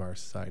zone of our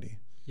society?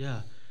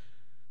 Yeah.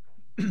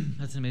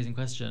 That's an amazing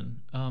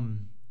question.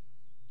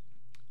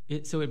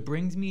 It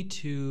brings me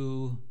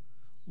to,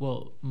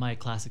 my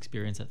class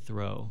experience at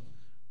Thoreau.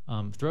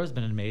 Thoreau has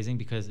been amazing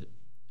because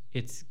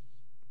it's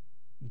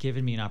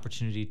given me an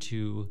opportunity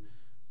to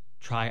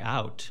try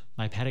out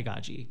my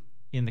pedagogy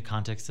in the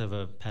context of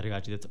a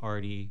pedagogy that's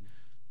already,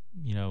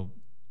 a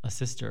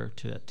sister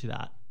to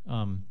that.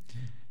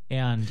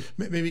 And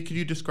maybe could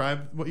you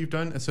describe what you've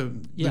done? So,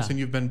 yeah. Lucien,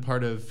 you've been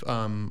part of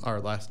our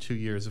last 2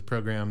 years of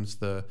programs,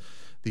 the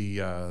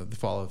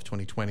fall of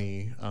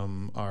 2020,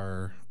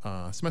 our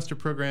semester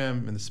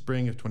program in the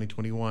spring of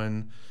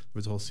 2021. There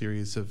was a whole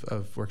series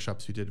of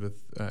workshops you did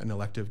with an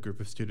elective group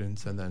of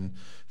students, and then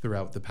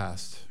throughout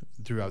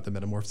the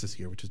Metamorphosis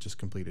year, which is just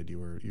completed, you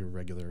were a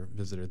regular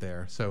visitor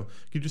there. So,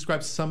 could you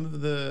describe some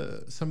of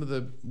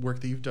the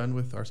work that you've done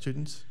with our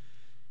students?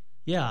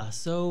 Yeah.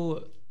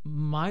 So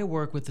my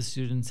work with the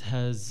students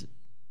has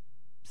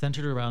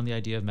centered around the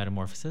idea of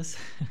metamorphosis,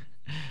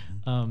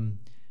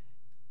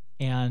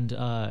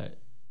 and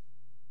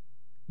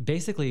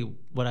basically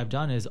what I've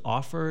done is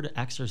offered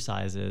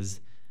exercises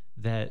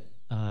that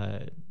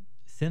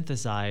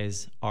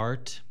synthesize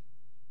art,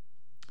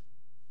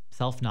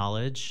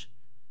 self-knowledge,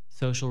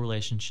 social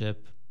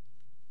relationship,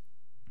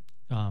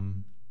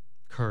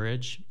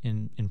 courage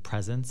in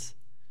presence,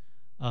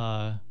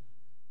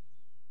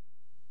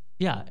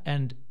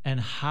 and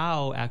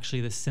how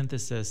actually the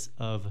synthesis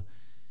of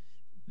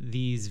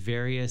these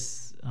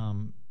various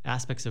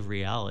aspects of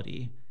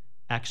reality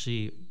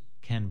actually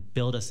can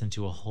build us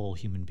into a whole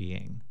human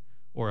being,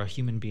 or a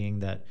human being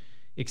that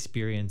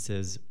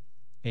experiences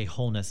a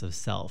wholeness of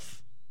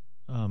self.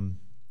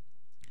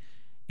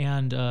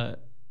 And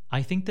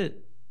I think that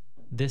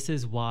this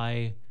is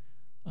why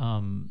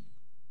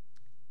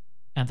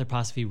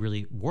anthroposophy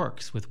really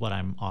works with what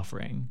I'm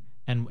offering,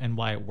 and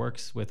why it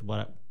works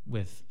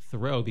with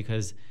Thoreau,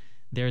 because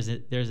there's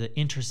an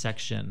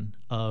intersection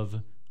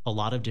of a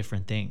lot of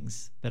different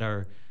things that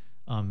are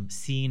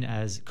seen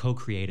as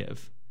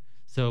co-creative.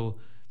 So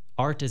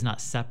art is not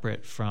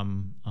separate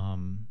from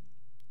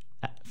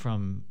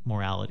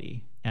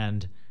morality,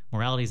 and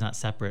morality is not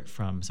separate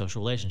from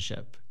social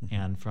relationship, mm-hmm.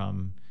 and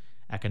from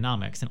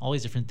economics, and all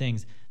these different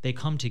things. They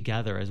come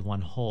together as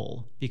one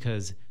whole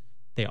because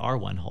they are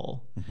one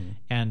whole. Mm-hmm.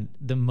 And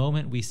the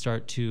moment we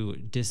start to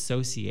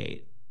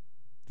dissociate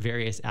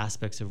various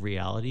aspects of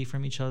reality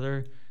from each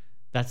other,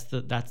 that's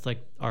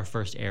like our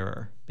first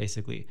error,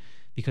 basically,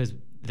 because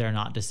they're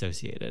not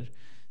dissociated.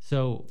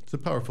 So it's a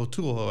powerful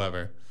tool,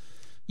 however.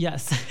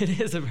 Yes,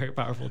 it is a very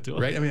powerful tool.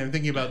 Right? I mean, I'm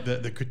thinking about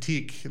the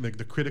critique,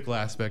 the critical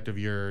aspect of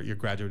your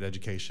graduate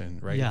education,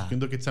 right? Yeah. You can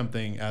look at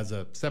something as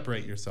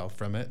separate yourself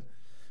from it,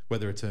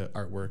 whether it's an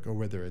artwork or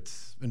whether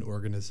it's an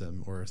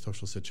organism or a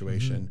social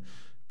situation. Mm-hmm.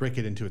 break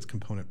it into its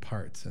component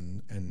parts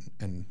and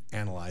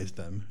analyze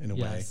them in a way,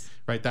 Yes.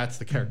 right? That's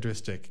the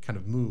characteristic kind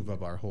of move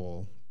of our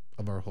whole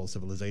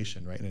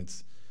civilization, right? And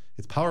it's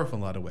powerful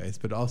in a lot of ways,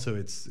 but also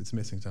it's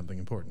missing something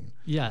important.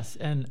 Yes,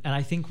 and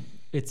I think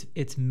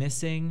it's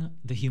missing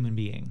the human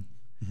being.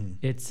 Mm-hmm.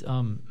 It's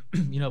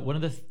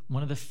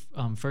one of the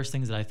first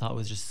things that I thought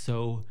was just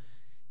so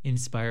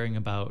inspiring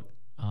about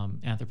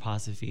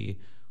anthroposophy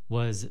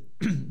was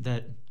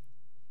that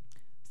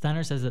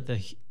Steiner says that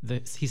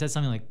he says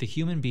something like the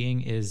human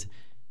being is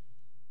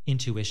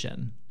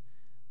intuition.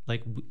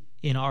 Like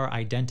in our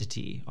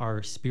identity,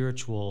 our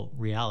spiritual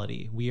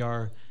reality, we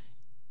are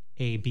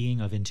a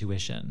being of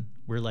intuition.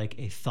 We're like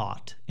a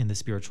thought in the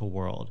spiritual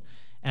world.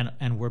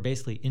 And we're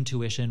basically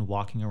intuition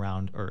walking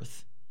around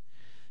Earth.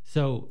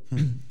 So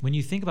when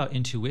you think about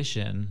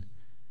intuition,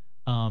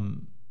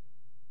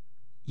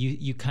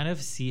 you kind of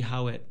see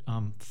how it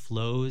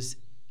flows.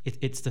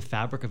 It's the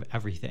fabric of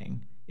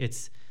everything.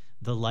 It's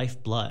the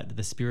lifeblood,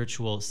 the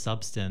spiritual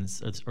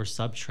substance or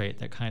substrate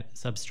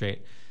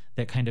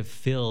that kind of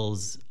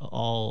fills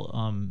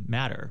all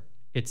matter.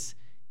 It's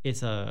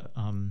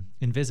a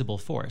invisible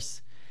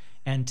force,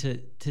 and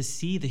to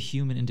see the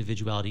human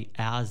individuality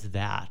as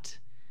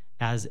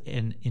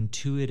an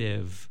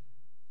intuitive,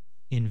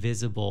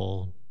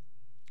 invisible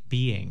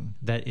being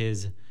that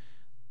is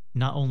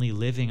not only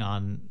living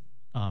on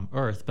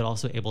Earth but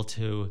also able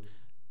to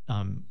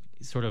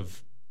sort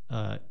of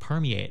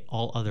permeate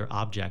all other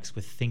objects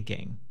with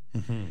thinking.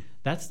 Mm-hmm.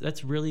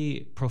 That's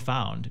really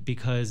profound,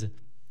 because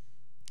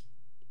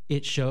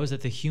it shows that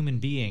the human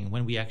being,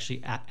 when we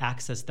actually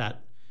access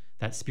that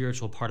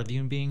spiritual part of the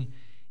human being,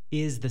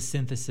 is the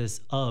synthesis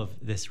of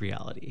this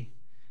reality.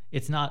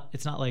 It's not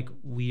like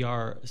we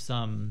are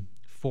some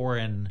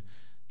foreign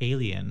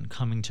alien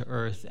coming to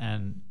Earth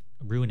and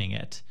ruining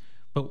it,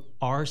 but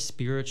our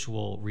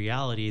spiritual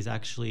reality is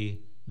actually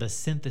the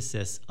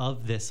synthesis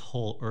of this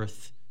whole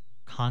Earth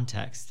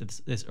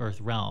context, this Earth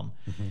realm.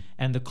 Mm-hmm.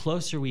 And the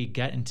closer we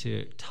get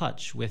into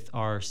touch with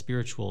our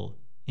spiritual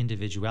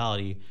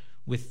individuality,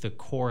 with the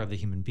core of the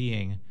human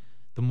being,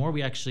 the more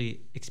we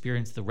actually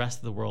experience the rest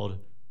of the world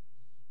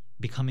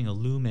becoming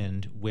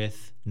illumined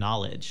with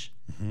knowledge,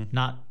 mm-hmm.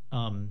 not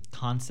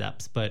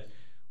concepts, but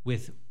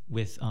with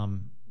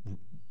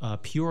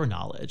pure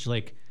knowledge.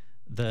 Like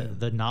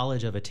the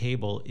knowledge of a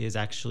table is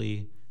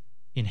actually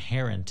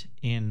inherent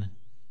in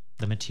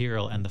the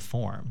material and the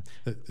form.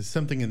 There's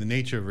something in the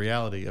nature of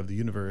reality of the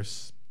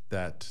universe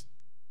that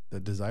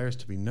desires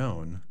to be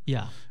known.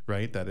 Yeah.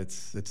 Right? That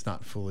it's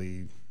not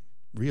fully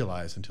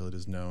realized until it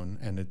is known,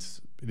 and it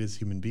is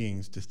human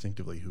beings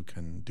distinctively who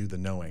can do the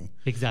knowing.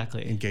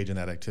 Exactly. Engage in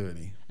that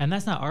activity. And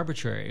that's not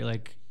arbitrary.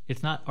 Like,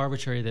 it's not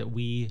arbitrary that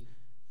we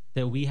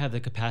have the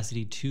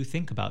capacity to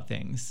think about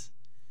things.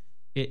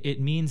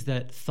 It means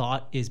that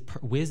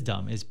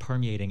wisdom is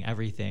permeating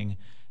everything,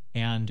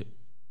 and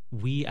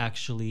we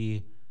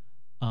actually,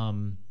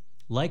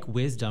 like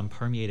wisdom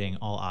permeating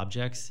all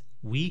objects,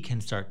 we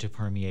can start to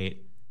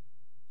permeate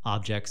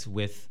objects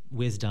with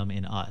wisdom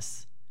in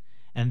us,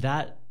 and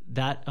that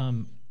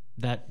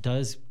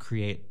does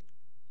create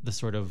the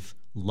sort of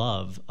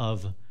love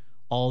of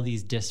all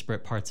these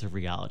disparate parts of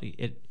reality.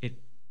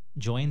 It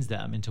joins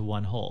them into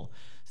one whole.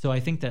 So I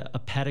think that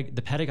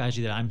the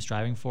pedagogy that I'm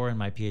striving for in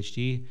my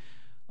PhD,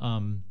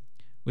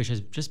 which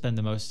has just been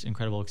the most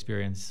incredible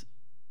experience,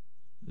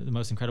 the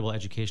most incredible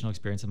educational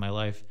experience of my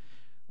life,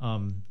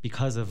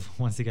 because of,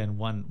 once again,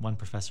 one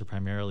professor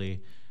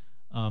primarily,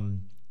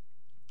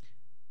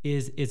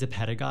 is a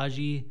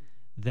pedagogy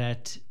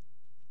that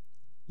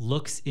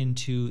looks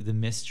into the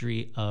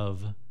mystery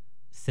of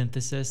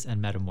synthesis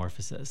and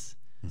metamorphosis.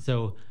 Mm-hmm.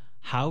 So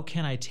how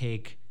can I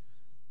take,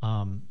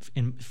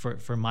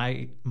 for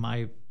my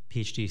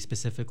PhD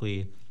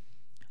specifically,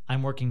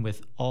 I'm working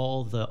with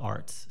all the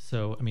arts.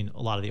 So, I mean,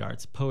 a lot of the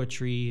arts: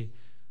 poetry,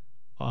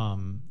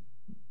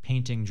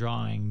 painting,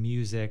 drawing,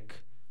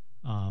 music,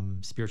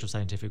 spiritual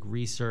scientific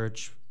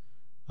research,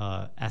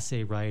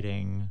 essay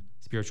writing,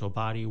 spiritual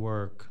body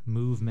work,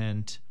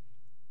 movement,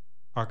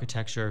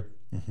 architecture.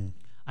 Mm-hmm.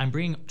 I'm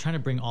trying to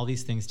bring all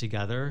these things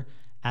together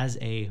as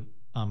a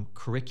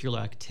curricular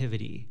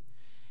activity,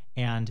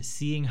 and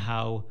seeing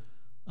how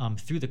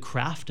through the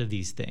craft of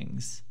these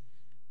things,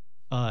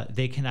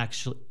 they can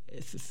actually,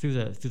 through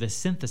the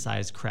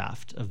synthesized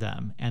craft of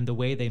them and the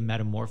way they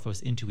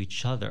metamorphose into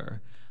each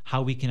other,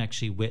 how we can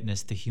actually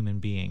witness the human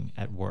being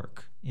at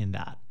work in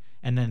that,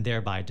 and then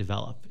thereby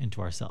develop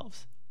into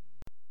ourselves.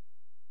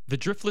 The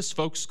Driftless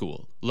Folk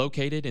School,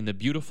 located in the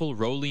beautiful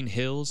rolling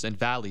hills and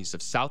valleys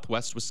of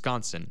southwest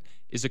Wisconsin,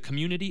 is a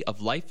community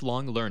of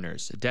lifelong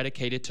learners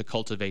dedicated to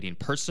cultivating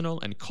personal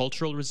and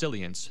cultural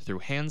resilience through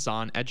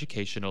hands-on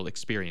educational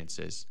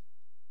experiences.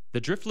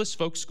 The Driftless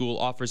Folk School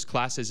offers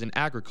classes in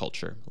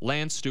agriculture,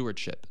 land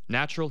stewardship,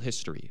 natural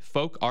history,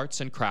 folk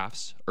arts and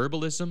crafts,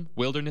 herbalism,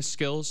 wilderness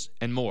skills,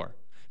 and more.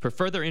 For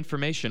further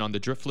information on the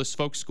Driftless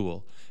Folk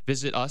School,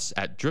 visit us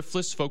at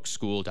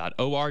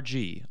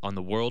driftlessfolkschool.org on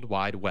the World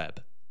Wide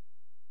Web.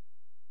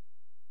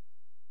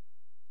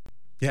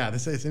 Yeah,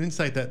 this is an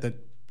insight that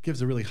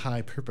gives a really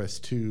high purpose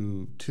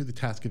to the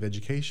task of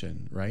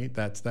education, right?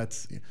 That's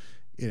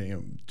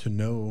to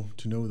know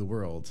the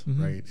world,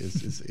 right?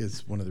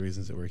 Is one of the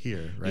reasons that we're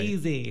here, right?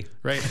 Easy,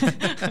 right?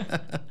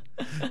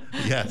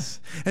 Yes.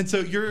 And so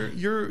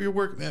your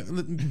work,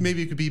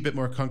 maybe you could be a bit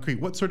more concrete.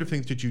 What sort of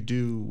things did you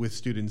do with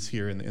students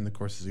here in the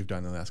courses you've done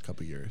in the last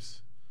couple of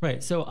years?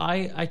 Right. So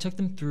I took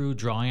them through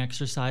drawing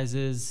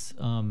exercises.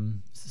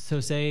 So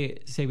say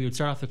we would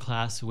start off the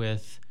class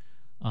with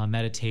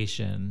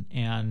meditation,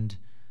 and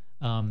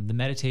the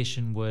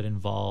meditation would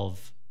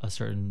involve a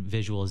certain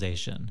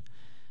visualization.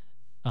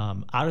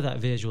 Out of that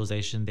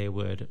visualization, they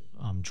would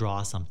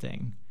draw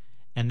something.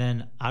 And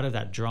then out of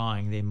that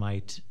drawing, they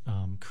might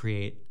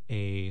create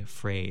a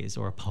phrase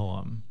or a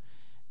poem.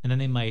 And then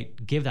they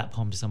might give that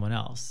poem to someone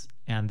else.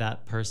 And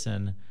that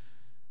person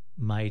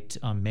might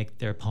make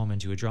their poem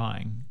into a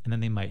drawing. And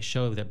then they might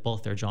show that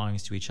both their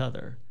drawings to each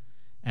other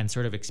and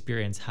sort of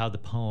experience how the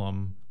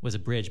poem was a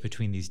bridge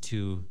between these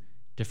two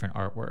different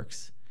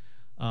artworks.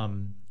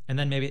 And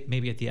then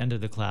maybe at the end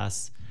of the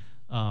class,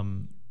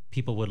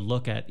 people would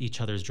look at each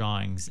other's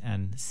drawings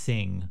and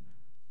sing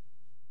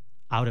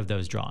out of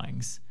those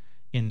drawings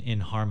in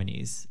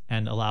harmonies,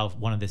 and allow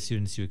one of the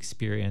students to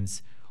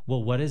experience,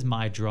 well, what is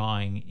my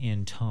drawing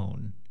in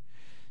tone?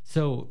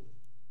 So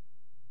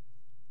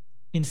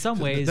in some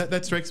ways...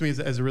 That strikes me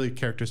as a really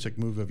characteristic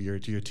move of your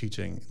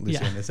teaching,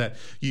 Lucien, is that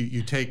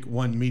you take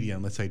one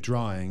medium, let's say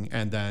drawing,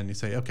 and then you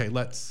say, okay,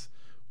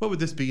 what would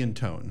this be in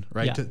tone,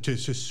 right? Yeah. To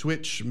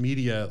switch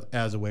media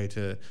as a way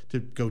to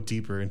go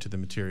deeper into the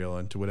material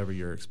and to whatever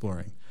you're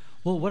exploring.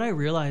 Well, what I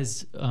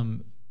realized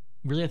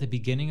really at the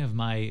beginning of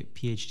my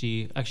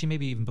PhD, actually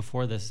maybe even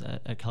before this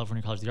at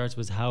California College of the Arts,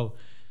 was how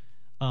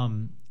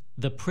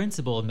the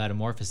principle of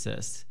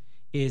metamorphosis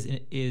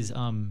is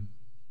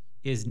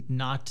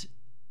not,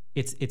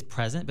 it's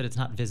present, but it's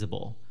not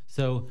visible.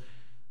 So,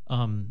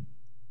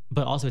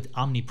 but also it's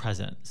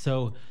omnipresent.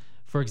 So,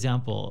 for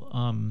example,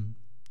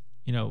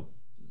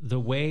 the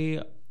way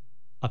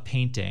a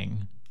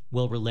painting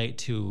will relate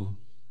to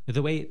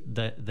the way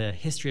the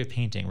history of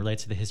painting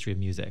relates to the history of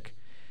music,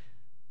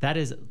 that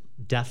is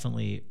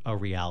definitely a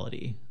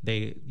reality.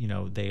 They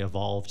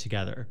evolve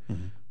together.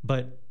 Mm-hmm.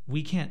 But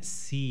we can't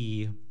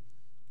see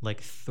like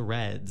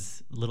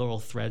threads, literal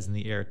threads in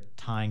the air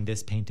tying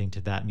this painting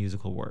to that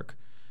musical work.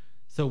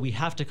 So we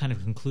have to kind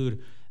of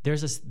conclude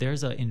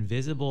there's a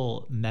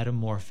invisible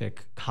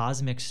metamorphic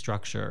cosmic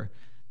structure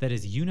that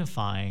is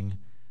unifying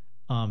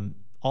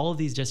all of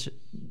these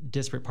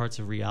disparate parts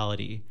of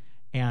reality,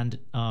 and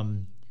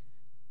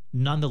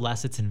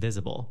nonetheless it's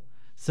invisible.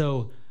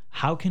 So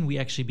how can we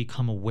actually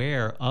become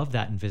aware of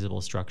that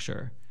invisible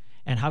structure,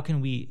 and how can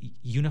we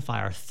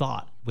unify our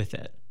thought with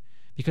it?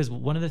 Because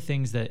one of the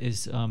things that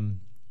is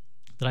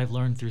that I've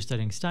learned through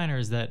studying Steiner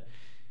is that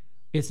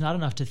it's not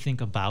enough to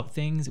think about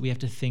things, we have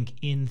to think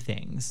in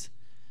things.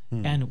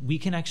 And we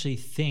can actually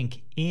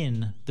think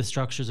in the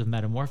structures of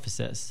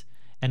metamorphosis.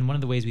 And one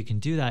of the ways we can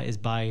do that is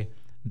by,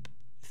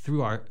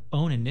 through our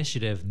own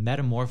initiative,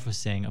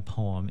 metamorphosing a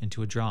poem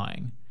into a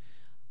drawing.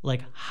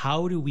 Like,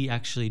 how do we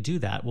actually do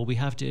that? Well, we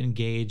have to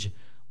engage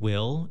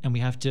will, and we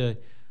have to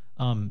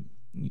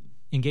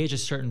engage a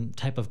certain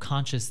type of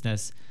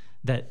consciousness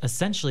that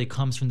essentially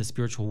comes from the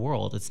spiritual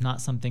world. It's not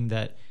something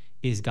that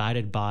is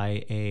guided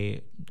by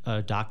a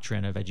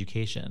doctrine of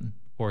education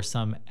or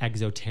some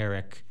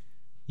exoteric,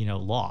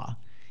 law.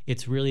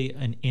 It's really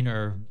an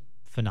inner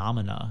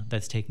phenomena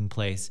that's taking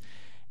place.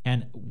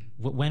 And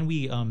when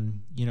we,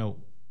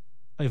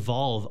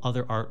 evolve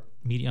other art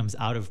mediums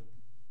out of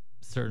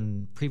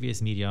certain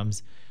previous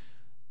mediums,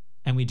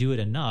 and we do it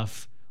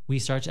enough, we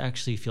start to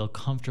actually feel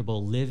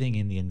comfortable living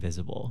in the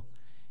invisible,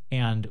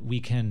 and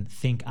we can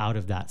think out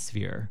of that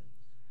sphere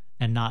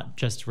and not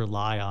just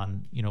rely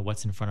on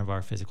what's in front of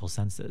our physical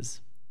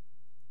senses,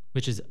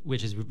 which is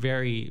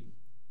very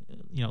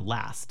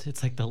last.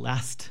 It's like the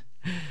last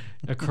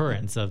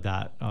occurrence of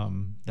that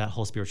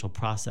whole spiritual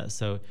process.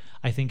 So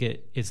I think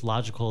it's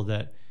logical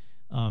that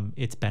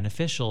it's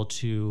beneficial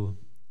to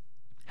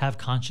have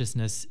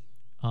consciousness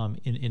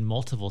in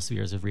multiple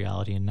spheres of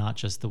reality, and not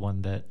just the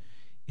one that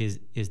is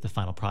the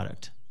final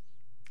product.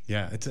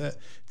 Yeah,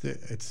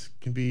 it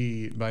can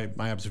be, by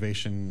my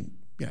observation,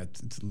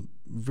 it's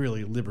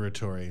really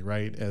liberatory,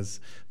 right?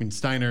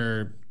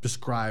 Steiner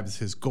describes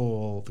his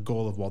goal, the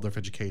goal of Waldorf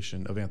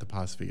education, of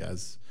anthroposophy,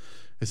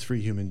 as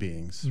free human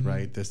beings, mm-hmm.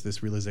 right?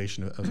 This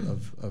realization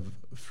of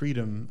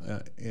freedom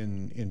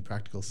in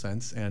practical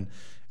sense, and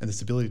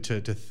this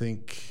ability to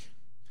think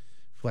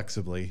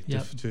flexibly,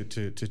 yep.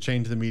 to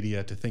change the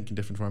media, to think in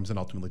different forms, and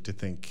ultimately to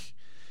think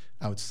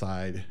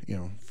outside,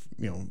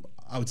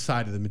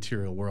 outside of the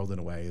material world in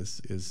a way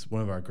is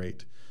one of our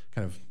great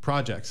kind of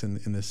projects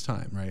in this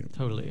time, right?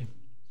 Totally.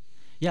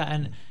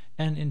 Yeah,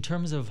 and in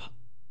terms of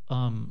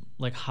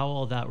like how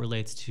all that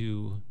relates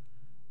to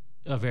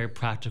a very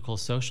practical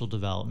social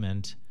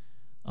development,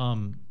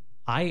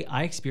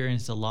 I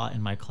experienced a lot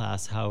in my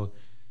class how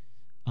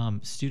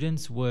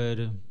students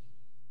would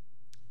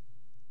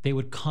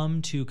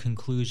come to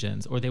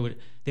conclusions, or they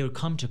would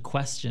come to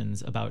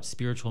questions about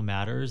spiritual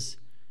matters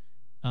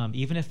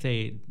even if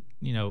they,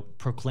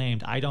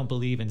 proclaimed, I don't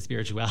believe in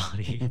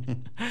spirituality,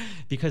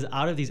 because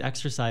out of these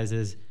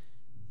exercises,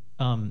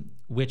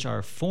 which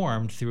are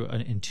formed through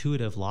an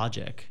intuitive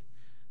logic,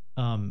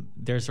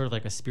 there's sort of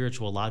like a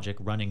spiritual logic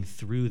running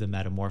through the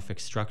metamorphic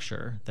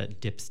structure that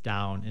dips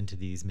down into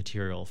these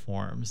material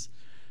forms.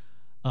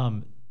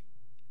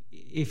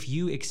 If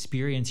you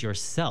experience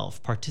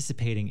yourself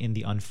participating in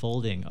the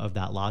unfolding of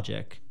that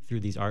logic through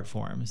these art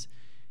forms,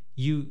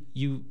 you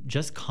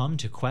just come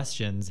to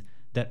questions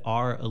that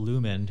are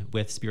illumined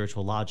with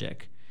spiritual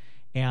logic.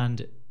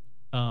 And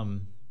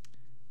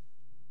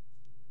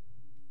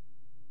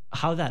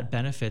how that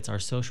benefits our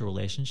social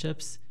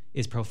relationships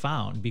is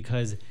profound,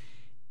 because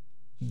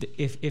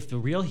if the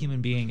real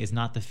human being is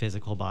not the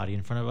physical body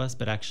in front of us,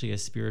 but actually a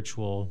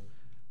spiritual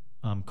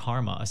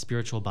karma, a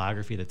spiritual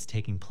biography that's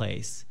taking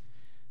place,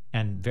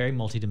 and very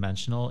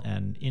multidimensional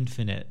and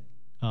infinite,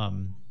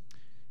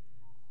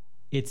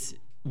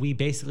 we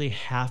basically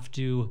have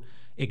to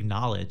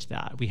acknowledge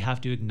that. We have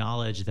to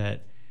acknowledge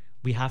that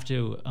we have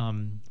to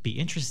be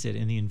interested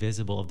in the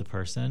invisible of the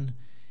person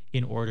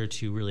in order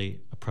to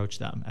really approach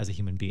them as a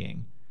human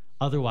being.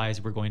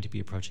 Otherwise, we're going to be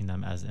approaching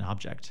them as an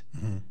object,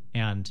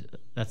 and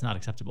that's not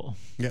acceptable.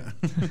 Yeah.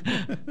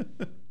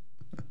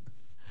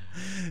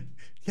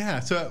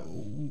 Yeah. So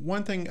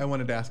one thing I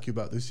wanted to ask you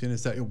about, Lucien,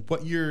 is that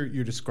what you're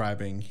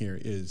describing here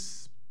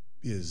is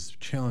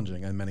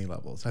challenging on many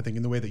levels. I think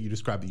in the way that you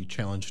described it, you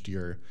challenged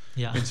your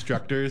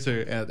instructors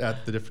or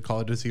at the different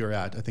colleges you're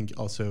at. I think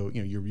also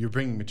you're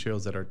bringing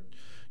materials that are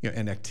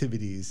and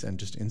activities and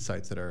just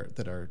insights that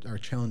are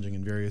challenging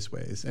in various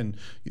ways. And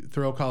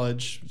Thoreau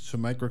College, so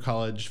micro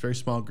college, very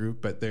small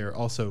group, but they're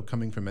also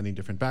coming from many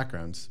different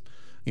backgrounds.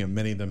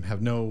 Many of them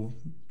have no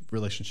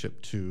relationship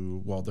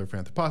to Waldorf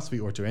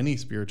anthroposophy or to any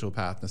spiritual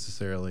path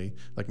necessarily,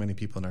 like many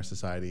people in our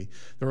society.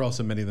 There are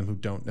also many of them who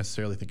don't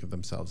necessarily think of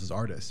themselves as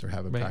artists or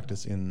have a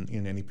practice in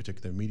any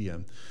particular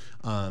medium.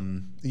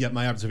 Yet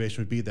my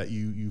observation would be that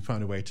you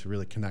found a way to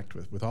really connect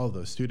with all of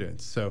those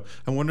students. So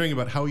I'm wondering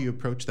about how you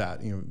approach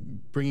that,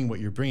 bringing what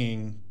you're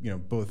bringing,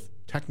 both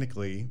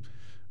technically,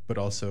 but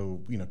also,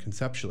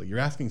 conceptually. You're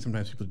asking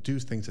sometimes people to do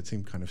things that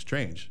seem kind of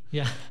strange.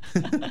 Yeah.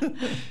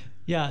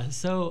 Yeah.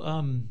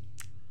 So,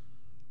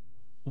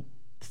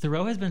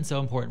 Thoreau has been so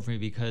important for me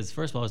because,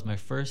 first of all, it was my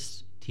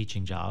first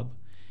teaching job.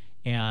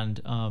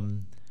 And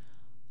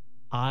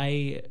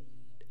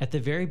at the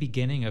very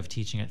beginning of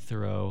teaching at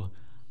Thoreau,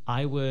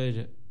 I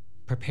would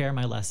prepare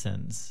my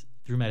lessons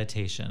through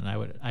meditation.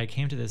 I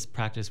came to this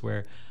practice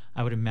where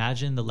I would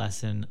imagine the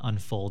lesson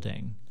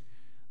unfolding,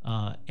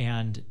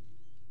 and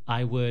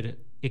I would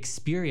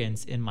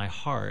experience in my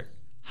heart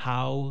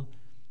how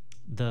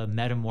the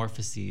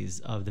metamorphoses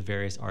of the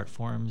various art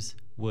forms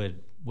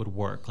would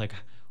work. Like,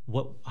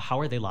 how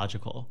are they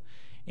logical?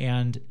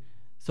 And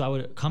so I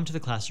would come to the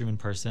classroom in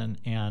person,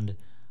 and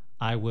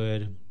I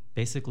would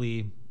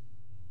basically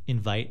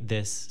invite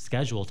this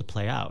schedule to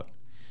play out.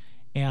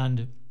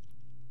 And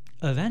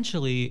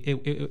eventually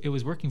it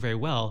was working very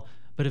well,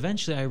 but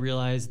eventually I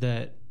realized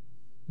that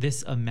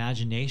this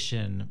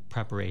imagination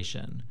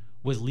preparation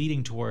was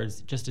leading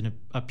towards just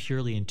a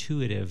purely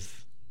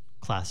intuitive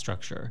class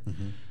structure.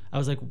 Mm-hmm. I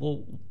was like,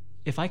 well,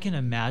 if I can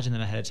imagine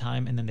them ahead of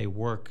time and then they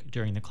work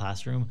during the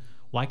classroom,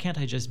 why can't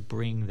I just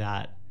bring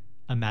that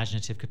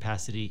imaginative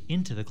capacity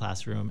into the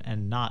classroom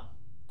and not,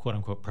 quote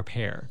unquote,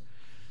 prepare?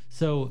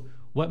 So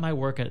what my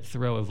work at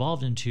Thoreau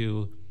evolved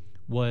into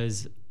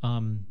was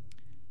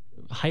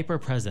hyper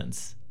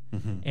presence.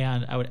 Mm-hmm.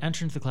 And I would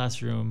enter into the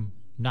classroom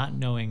not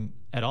knowing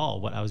at all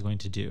what I was going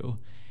to do.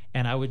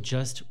 And I would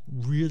just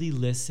really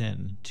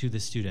listen to the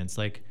students,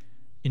 like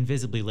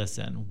invisibly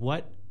listen.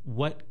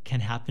 What can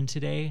happen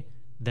today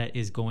that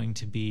is going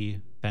to be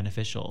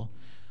beneficial?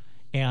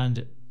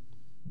 And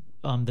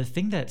the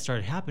thing that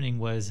started happening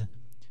was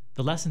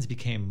the lessons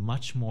became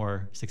much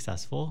more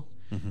successful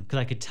because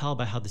I could tell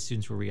by how the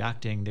students were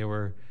reacting. They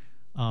were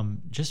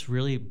just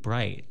really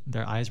bright.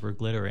 Their eyes were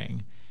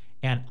glittering.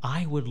 And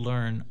I would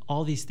learn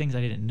all these things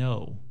I didn't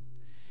know.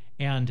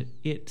 And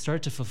it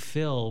started to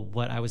fulfill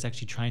what I was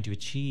actually trying to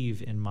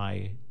achieve in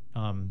my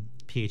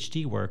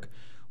PhD work,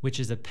 which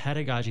is a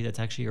pedagogy that's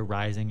actually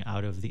arising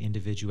out of the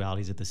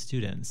individualities of the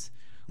students,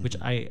 which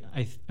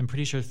I'm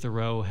pretty sure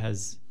Thoreau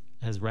has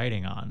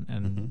writing on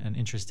and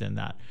interest in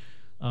that.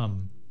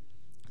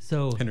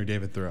 So Henry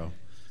David Thoreau.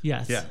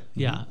 Yes. Yeah.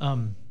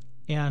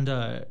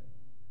 Yeah.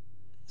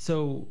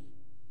 So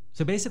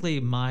basically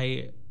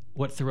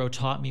what Thoreau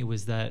taught me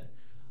was that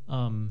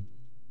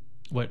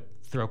what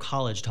Thoreau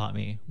College taught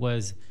me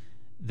was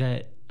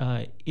that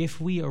if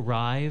we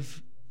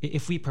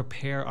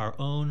prepare our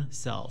own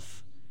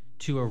self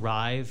to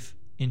arrive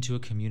into a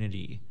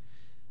community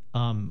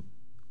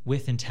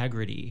with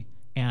integrity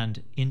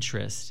and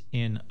interest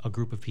in a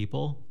group of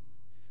people,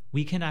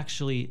 we can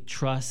actually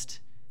trust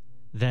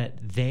that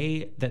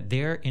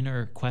their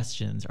inner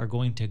questions are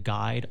going to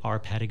guide our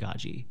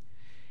pedagogy.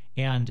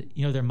 And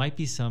there might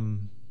be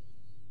some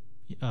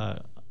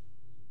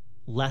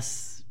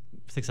less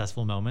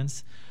successful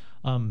moments.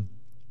 I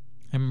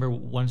remember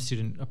one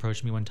student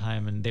approached me one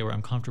time and they were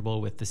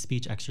uncomfortable with the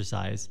speech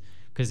exercise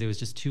because it was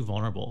just too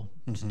vulnerable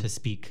to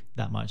speak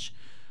that much.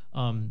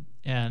 And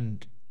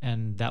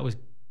that was,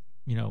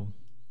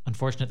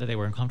 unfortunate that they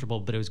were uncomfortable,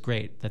 but it was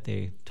great that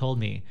they told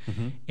me.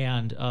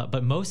 And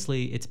but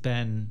mostly it's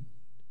been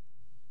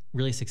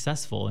really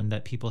successful in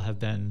that people have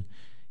been,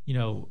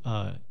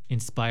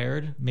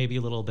 inspired, maybe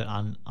a little bit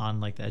on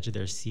like the edge of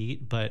their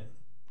seat, but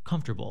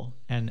comfortable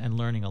and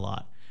learning a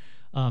lot.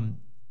 And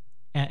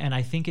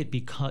I think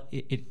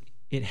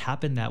it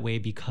happened that way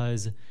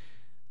because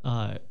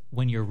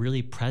when you're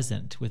really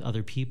present with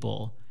other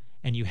people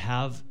and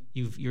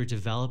you're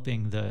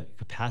developing the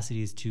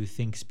capacities to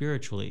think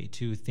spiritually,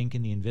 to think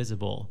in the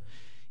invisible,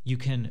 you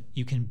can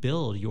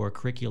build your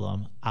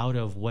curriculum out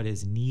of what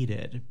is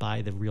needed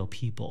by the real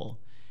people,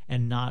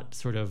 and not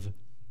sort of,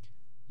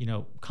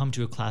 come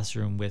to a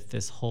classroom with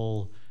this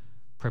whole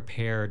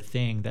prepared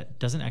thing that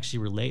doesn't actually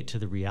relate to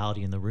the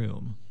reality in the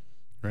room.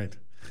 Right.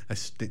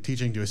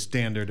 Teaching to a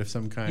standard of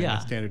some kind,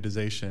 of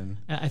standardization.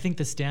 I think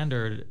the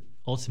standard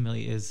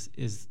ultimately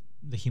is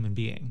the human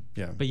being.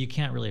 Yeah. But you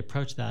can't really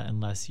approach that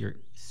unless you're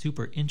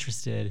super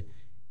interested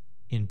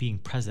in being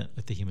present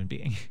with the human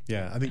being.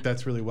 Yeah, I think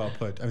that's really well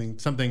put. I mean,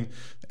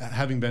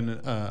 having been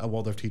a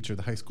Waldorf teacher at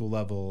the high school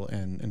level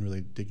and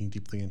really digging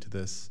deeply into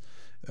this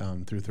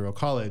through Thoreau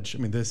College, I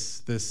mean,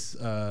 this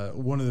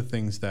one of the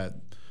things that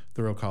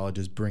Thoreau College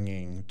is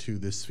bringing to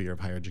this sphere of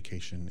higher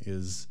education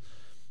is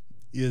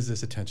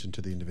this attention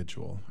to the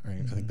individual,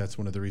 right? I think that's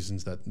one of the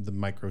reasons that the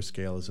micro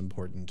scale is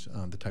important.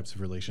 The types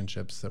of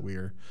relationships that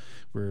we're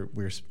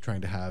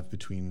trying to have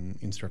between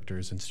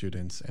instructors and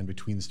students, and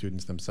between the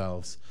students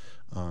themselves,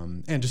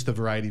 and just the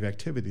variety of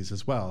activities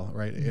as well,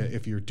 right?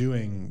 If you're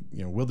doing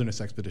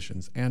wilderness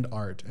expeditions and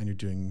art, and you're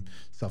doing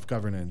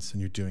self-governance, and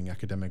you're doing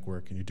academic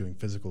work, and you're doing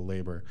physical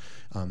labor,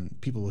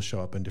 people will show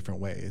up in different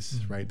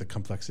ways, right? The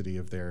complexity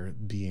of their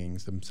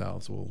beings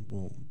themselves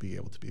will be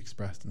able to be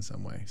expressed in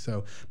some way.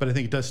 So, but I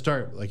think it does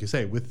start, like you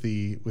say,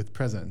 with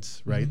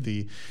presence, right?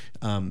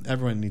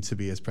 Everyone needs to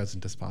be as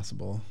present as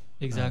possible.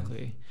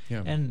 Exactly.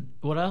 And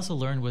what I also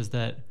learned was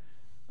that,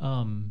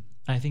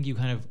 I think you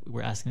kind of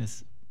were asking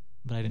this,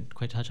 but I didn't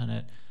quite touch on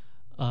it.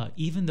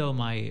 Even though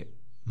my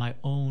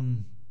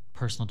own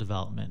personal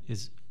development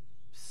is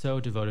so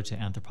devoted to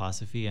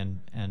anthroposophy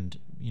and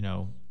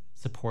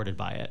supported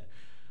by it,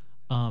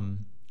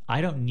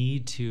 I don't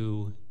need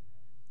to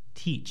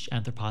teach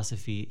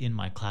anthroposophy in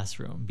my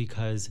classroom,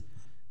 because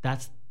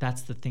that's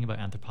the thing about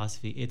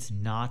anthroposophy. It's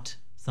not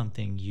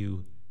something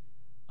you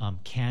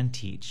can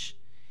teach.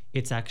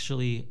 It's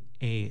actually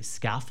a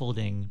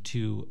scaffolding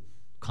to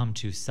come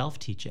to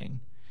self-teaching.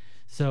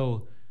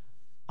 So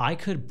I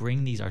could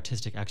bring these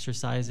artistic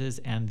exercises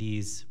and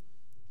these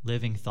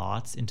living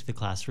thoughts into the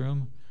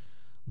classroom,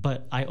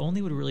 but I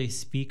only would really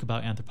speak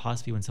about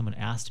anthroposophy when someone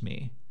asked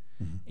me.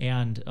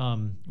 And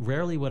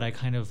rarely would I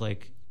kind of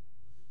like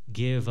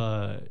give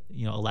a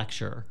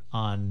lecture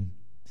on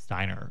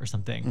Steiner or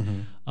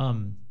something.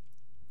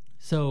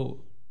 So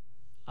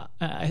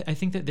I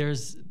think that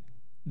there's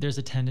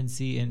a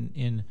tendency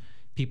in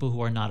people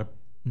who are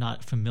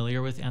not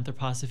familiar with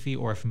anthroposophy,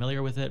 or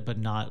familiar with it but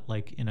not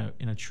like in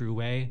a true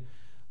way,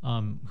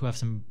 who have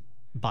some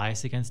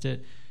bias against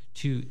it,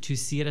 to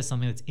see it as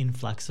something that's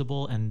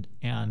inflexible and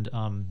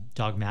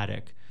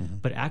dogmatic.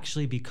 But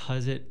actually,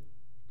 because it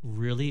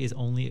really is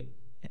only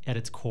at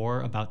its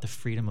core about the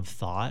freedom of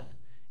thought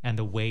and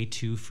the way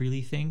to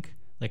freely think,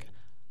 like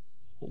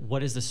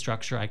what is the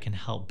structure I can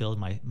help build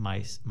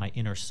my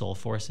inner soul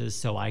forces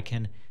so I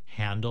can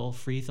handle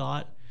free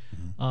thought.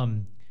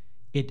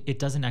 It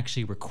doesn't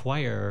actually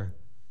require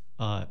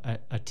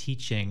a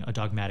teaching, a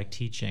dogmatic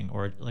teaching,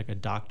 or like a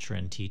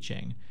doctrine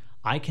teaching.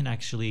 I can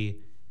actually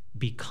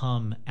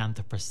become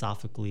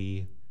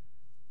anthroposophically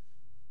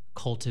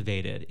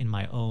cultivated in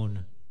my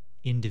own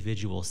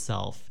individual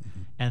self,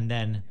 and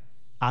then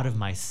out of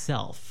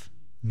myself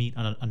meet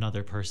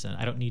another person.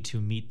 I don't need to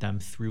meet them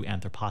through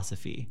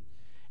anthroposophy.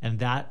 And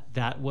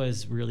that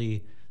was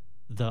really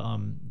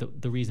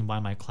the reason why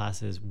my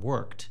classes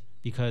worked,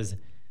 because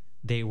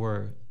they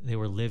were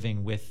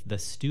living with the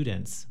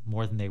students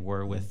more than they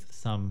were with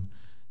some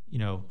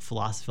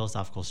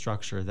philosophical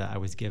structure that I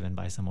was given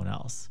by someone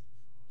else.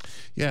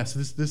 Yeah, so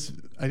this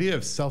idea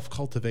of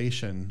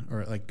self-cultivation,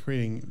 or like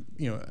creating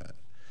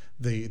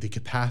the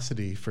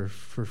capacity for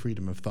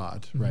freedom of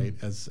thought, right,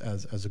 as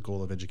a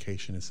goal of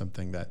education, is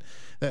something that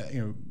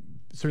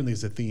certainly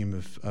is a theme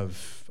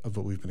of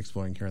what we've been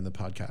exploring here on the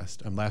podcast.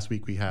 Last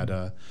week we had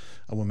a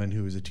woman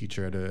who was a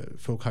teacher at a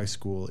folk high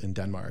school in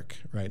Denmark,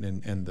 right?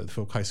 And the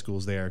folk high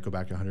schools there go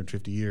back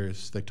 150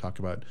 years. They talk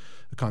about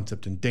a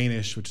concept in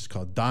Danish, which is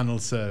called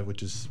Dannelse,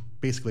 which is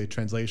basically a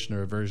translation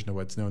or a version of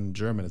what's known in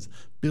German as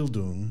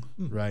Bildung,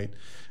 right?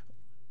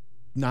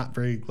 Not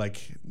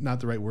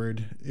the right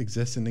word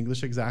exists in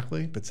English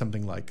exactly, but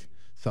something like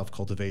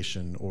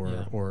self-cultivation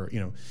or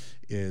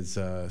is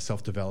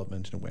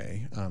self-development in a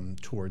way,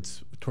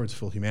 towards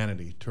full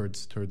humanity,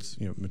 towards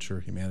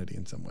mature humanity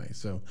in some way.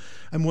 So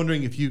I'm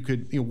wondering if you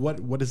could,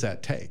 what does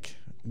that take?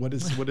 What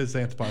does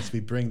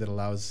anthroposophy bring that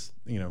allows,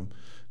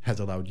 has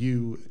allowed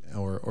you,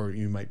 or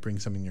you might bring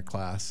some in your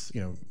class,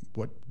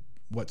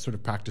 what sort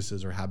of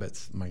practices or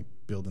habits might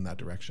build in that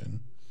direction?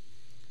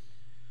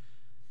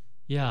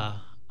 Yeah,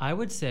 I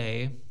would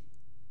say,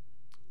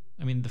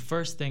 I mean, the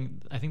first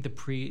thing, I think the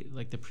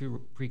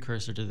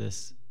precursor to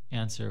this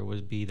answer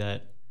would be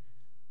that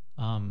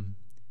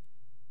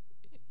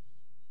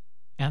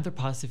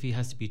anthroposophy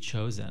has to be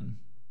chosen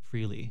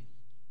freely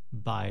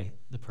by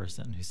the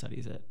person who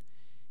studies it.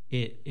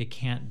 It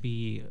can't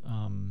be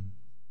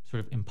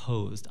sort of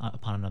imposed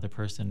upon another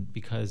person,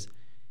 because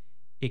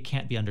it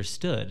can't be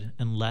understood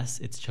unless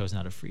it's chosen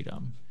out of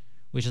freedom,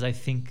 which is, I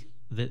think,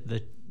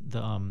 the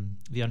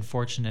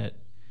unfortunate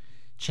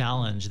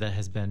challenge that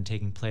has been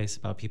taking place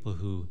about people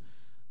who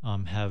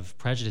have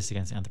prejudice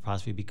against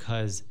anthroposophy,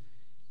 because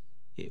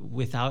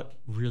without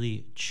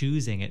really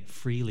choosing it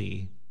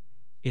freely,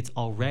 it's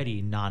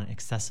already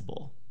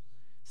non-accessible.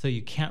 So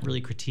you can't really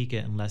critique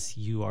it unless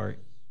you are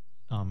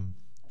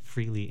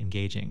freely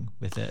engaging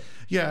with it.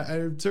 Yeah, I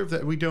observe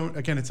that we don't.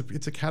 Again,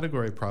 it's a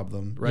category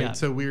problem, right? Yeah.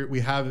 So we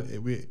have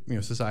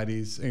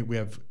societies, we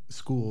have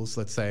schools,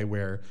 let's say,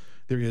 where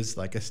there is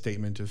like a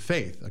statement of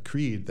faith, a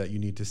creed that you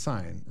need to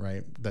sign,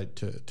 right? That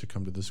to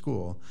come to the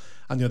school.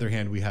 On the other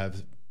hand, we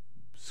have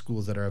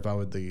schools that are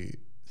avowedly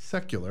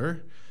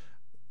secular,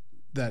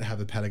 that have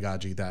a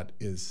pedagogy that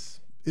is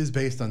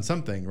based on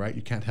something, right?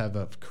 You can't have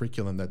a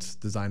curriculum that's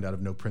designed out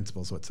of no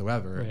principles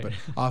whatsoever. Right. But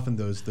often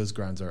those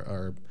grounds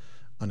are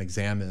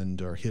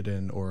unexamined or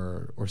hidden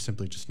or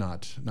simply just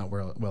not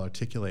well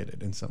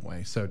articulated in some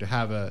way. So to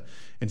have a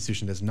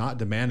institution that's not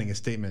demanding a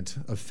statement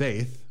of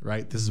faith,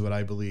 right? This is what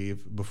I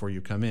believe before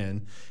you come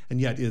in, and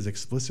yet is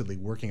explicitly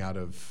working out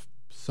of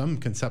some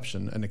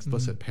conception, an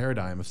explicit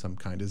paradigm of some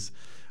kind,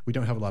 we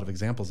don't have a lot of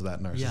examples of that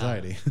in our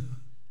society.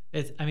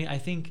 I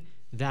think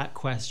that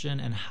question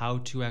and how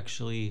to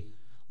actually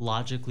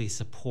logically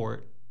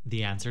support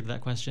the answer to that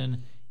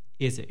question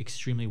is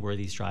extremely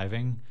worthy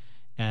striving,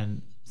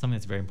 and something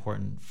that's very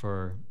important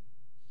for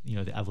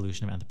the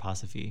evolution of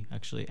anthroposophy,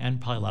 actually, and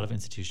probably a lot of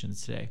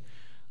institutions today.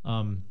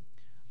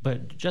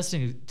 But just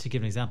to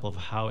give an example of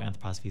how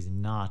anthroposophy is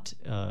not,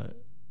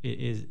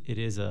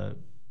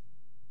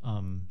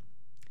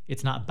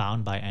 it's not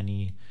bound by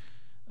any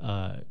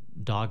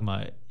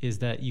dogma, is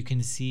that you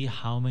can see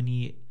how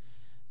many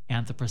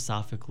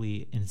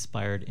anthroposophically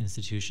inspired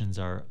institutions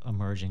are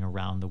emerging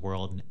around the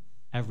world in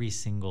every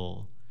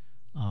single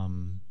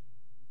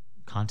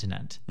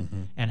continent,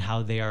 and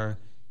how they are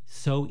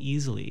so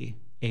easily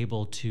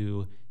able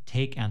to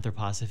take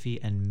anthroposophy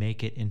and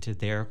make it into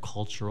their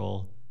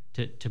cultural,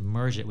 to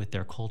merge it with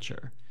their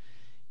culture.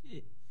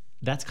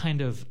 That's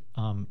kind of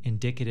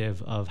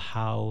indicative of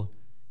how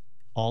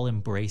all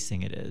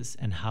embracing it is,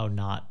 and how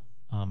not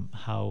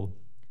how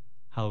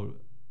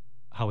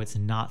it's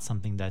not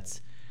something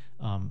that's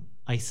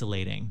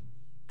isolating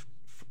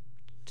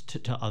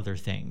to other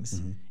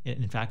things.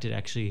 In fact,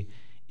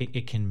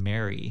 it can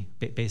marry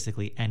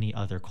basically any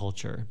other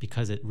culture,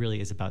 because it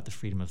really is about the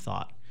freedom of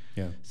thought.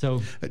 Yeah.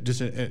 So just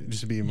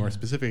to be a more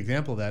specific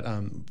example of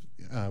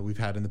that, we've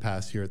had in the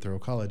past here at Thoreau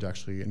College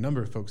actually a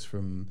number of folks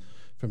from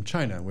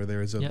China, where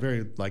there is a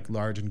very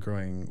large and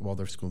growing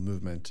Waldorf school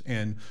movement.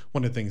 And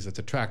one of the things that's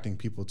attracting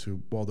people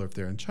to Waldorf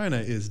there in China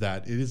is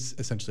that it is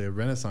essentially a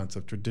renaissance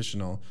of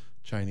traditional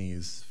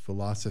Chinese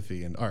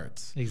philosophy and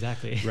arts.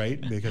 Exactly. Right?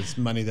 Because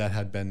money that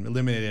had been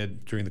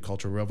eliminated during the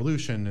Cultural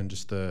Revolution and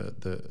just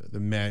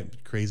the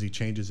crazy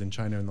changes in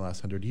China in the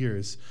last 100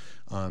 years,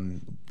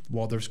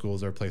 Waldorf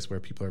schools are a place where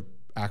people are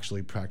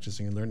actually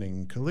practicing and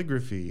learning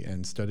calligraphy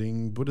and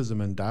studying Buddhism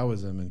and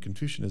Taoism and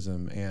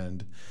Confucianism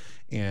and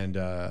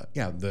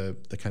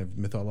the kind of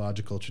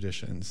mythological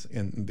traditions,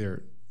 and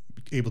they're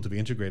able to be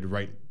integrated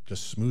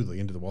just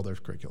smoothly into the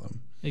Waldorf curriculum.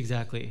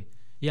 Exactly.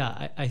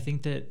 Yeah, I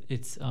think that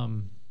it's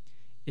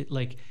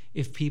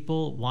if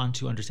people want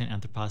to understand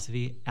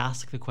anthroposophy,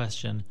 ask the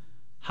question,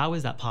 how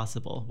is that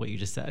possible, what you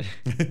just said?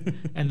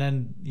 And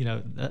then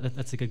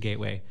that's a good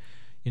gateway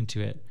into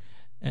it.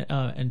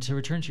 And to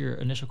return to your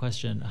initial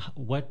question,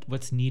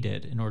 what's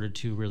needed in order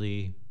to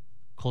really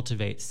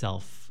cultivate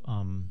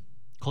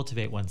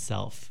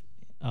oneself,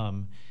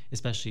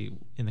 especially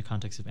in the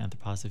context of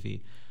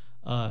anthroposophy?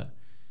 I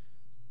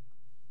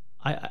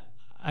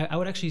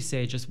would actually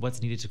say just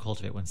what's needed to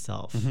cultivate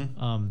oneself,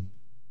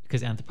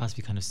 because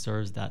anthroposophy kind of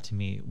serves that to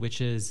me, which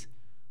is,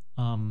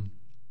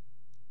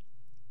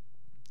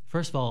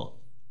 first of all,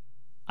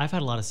 I've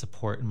had a lot of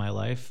support in my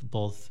life,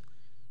 both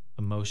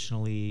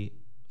emotionally,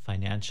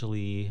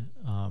 financially,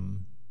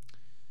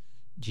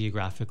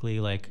 geographically.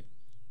 Like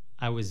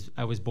I was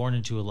born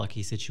into a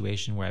lucky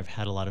situation where I've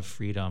had a lot of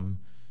freedom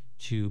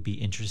to be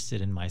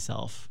interested in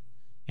myself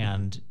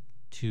and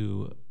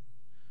to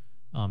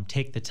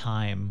take the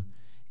time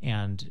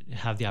and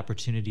have the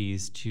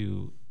opportunities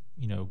to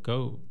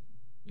go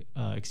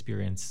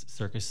experience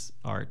circus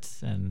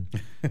arts and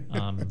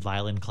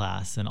violin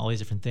class and all these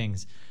different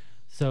things.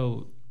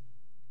 So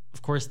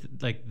of course,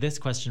 this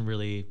question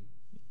really,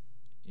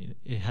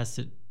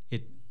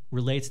 it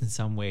relates in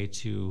some way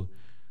to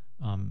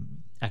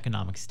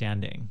economic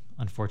standing,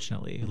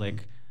 unfortunately,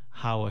 like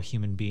how a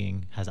human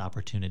being has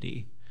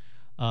opportunity.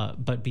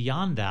 But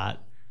beyond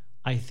that,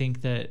 I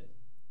think that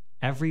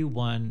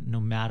everyone, no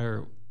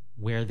matter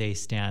where they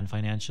stand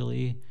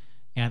financially,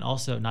 and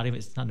also it's not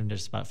even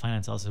just about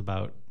finance, also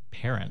about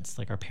parents,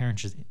 like our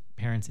parents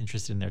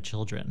interested in their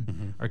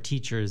children, our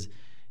teachers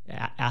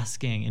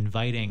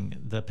inviting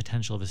the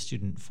potential of a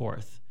student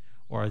forth,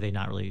 or are they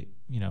not really,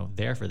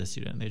 there for the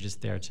student? They're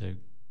just there to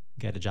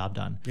get a job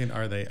done. And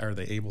are they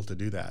able to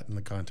do that in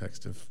the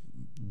context of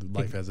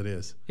life as it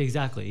is?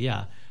 Exactly,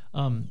 yeah.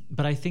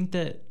 But I think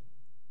that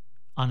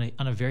on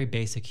a very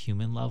basic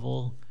human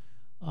level,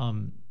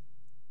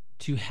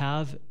 to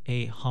have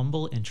a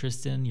humble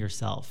interest in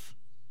yourself,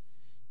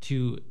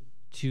 to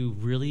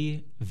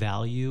really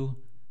value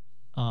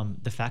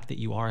the fact that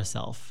you are a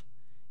self,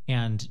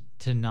 and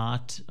to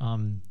not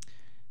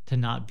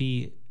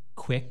be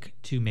quick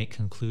to make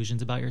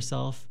conclusions about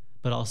yourself,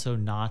 but also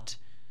not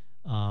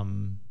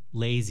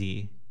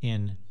lazy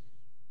in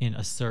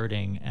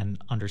asserting and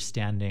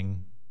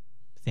understanding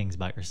things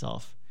about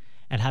yourself,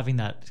 and having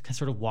that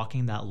sort of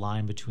walking that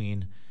line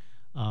between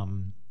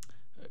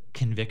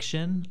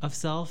conviction of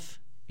self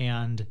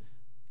and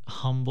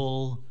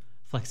humble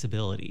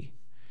flexibility,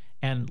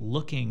 and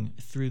looking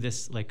through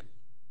this, like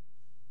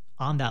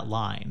on that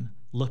line,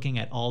 looking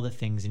at all the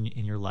things in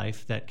your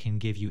life that can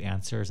give you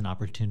answers and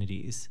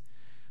opportunities.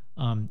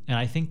 And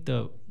I think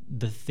the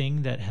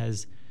thing that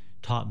has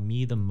taught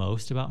me the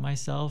most about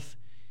myself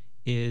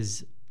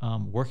is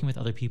working with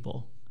other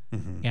people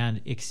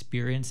and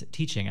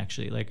teaching,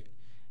 actually. Like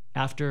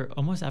after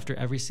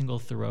every single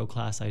Thoreau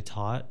class I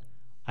taught,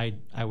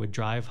 I would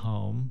drive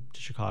home to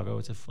Chicago.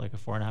 It's like a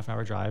 4.5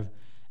 hour drive,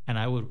 and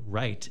I would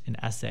write an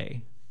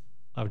essay.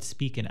 I would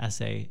speak an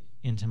essay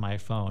into my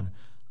phone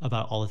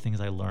about all the things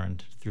I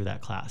learned through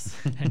that class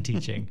and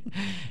teaching.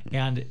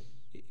 And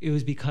it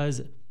was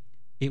because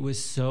it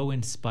was so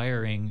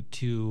inspiring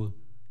to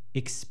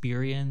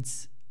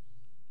experience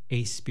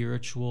a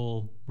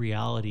spiritual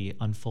reality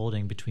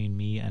unfolding between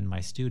me and my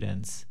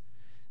students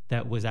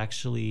that was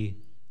actually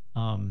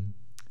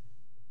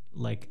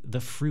like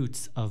the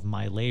fruits of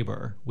my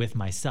labor with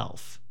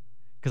myself,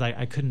 because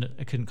I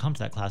couldn't come to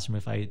that classroom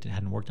if I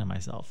hadn't worked on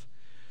myself.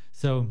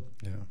 So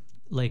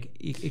like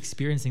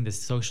experiencing this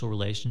social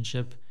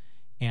relationship,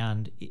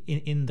 and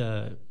in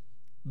the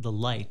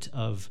light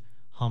of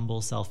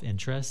humble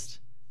self-interest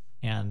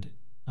and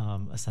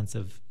a sense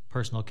of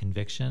personal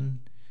conviction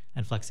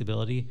and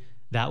flexibility,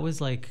 that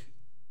was like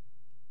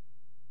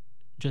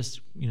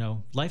just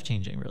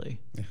life-changing, really.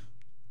 Yeah.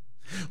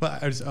 Well,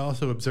 I just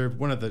also observed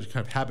one of the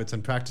kind of habits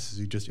and practices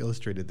you just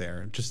illustrated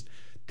there, just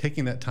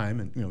taking that time,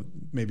 and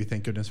maybe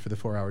thank goodness for the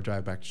 4-hour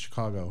drive back to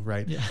Chicago,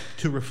 right? Yeah.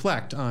 To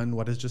reflect on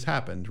what has just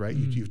happened, right?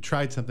 You've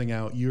tried something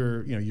out.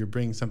 You're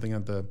bringing something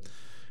at the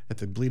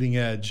bleeding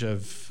edge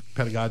of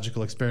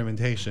pedagogical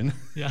experimentation.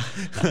 Yeah.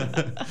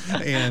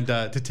 And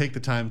to take the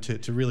time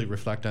to really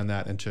reflect on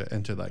that, and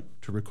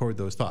to record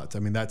those thoughts. I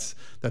mean, that's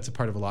a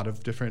part of a lot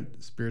of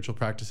different spiritual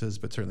practices,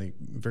 but certainly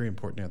very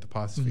important in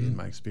anthroposophy in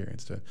my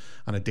experience, to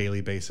on a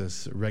daily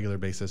basis, regular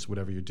basis,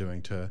 whatever you're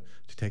doing, to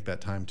take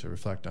that time to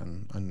reflect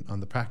on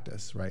the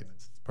practice, right?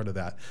 It's part of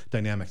that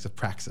dynamics of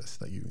praxis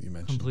that you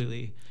mentioned.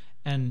 Completely.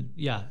 And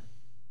yeah,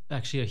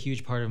 actually a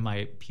huge part of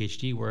my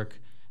PhD work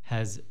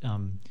has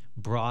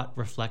brought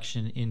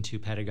reflection into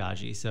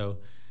pedagogy. So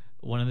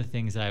one of the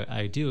things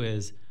I do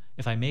is,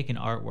 if I make an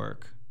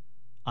artwork,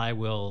 I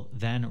will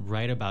then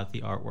write about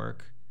the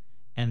artwork,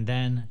 and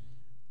then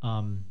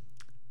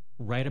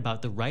write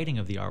about the writing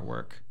of the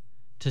artwork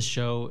to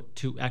show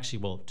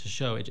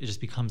it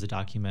just becomes a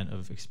document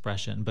of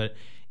expression. But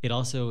it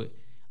also,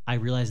 I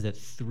realized that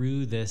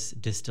through this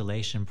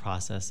distillation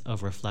process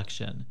of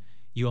reflection,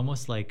 you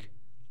almost like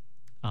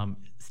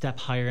step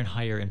higher and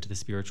higher into the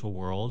spiritual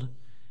world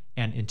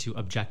and into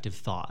objective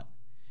thought.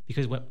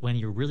 Because when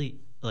you're really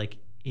like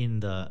in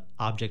the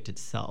object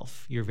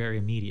itself, you're very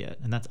immediate,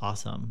 and that's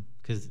awesome,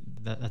 because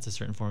that's a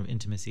certain form of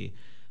intimacy.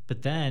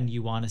 But then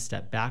you want to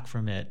step back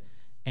from it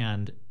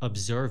and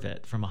observe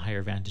it from a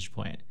higher vantage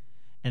point.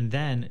 And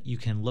then you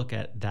can look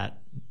at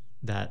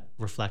that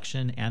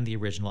reflection and the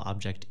original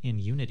object in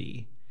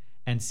unity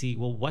and see,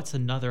 well, what's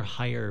another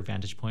higher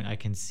vantage point I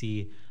can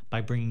see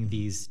by bringing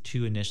these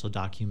two initial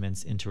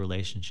documents into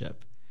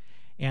relationship.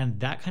 And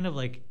that kind of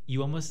like,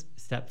 you almost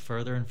step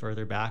further and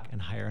further back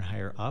and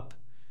higher up,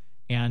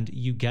 and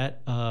you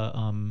get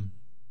a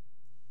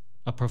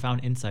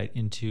profound insight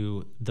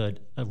into the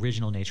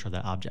original nature of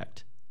that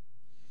object.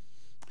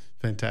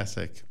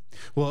 Fantastic.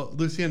 Well,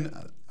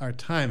 Lucien, our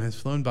time has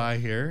flown by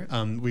here.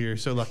 We are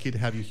so lucky to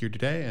have you here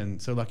today,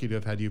 and so lucky to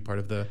have had you part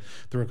of the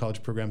Thoreau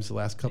College programs the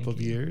last couple of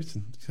years.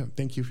 And so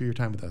thank you for your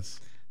time with us.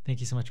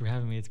 Thank you so much for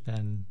having me. It's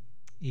been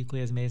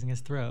equally as amazing as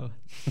Thoreau.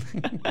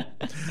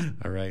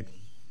 All right.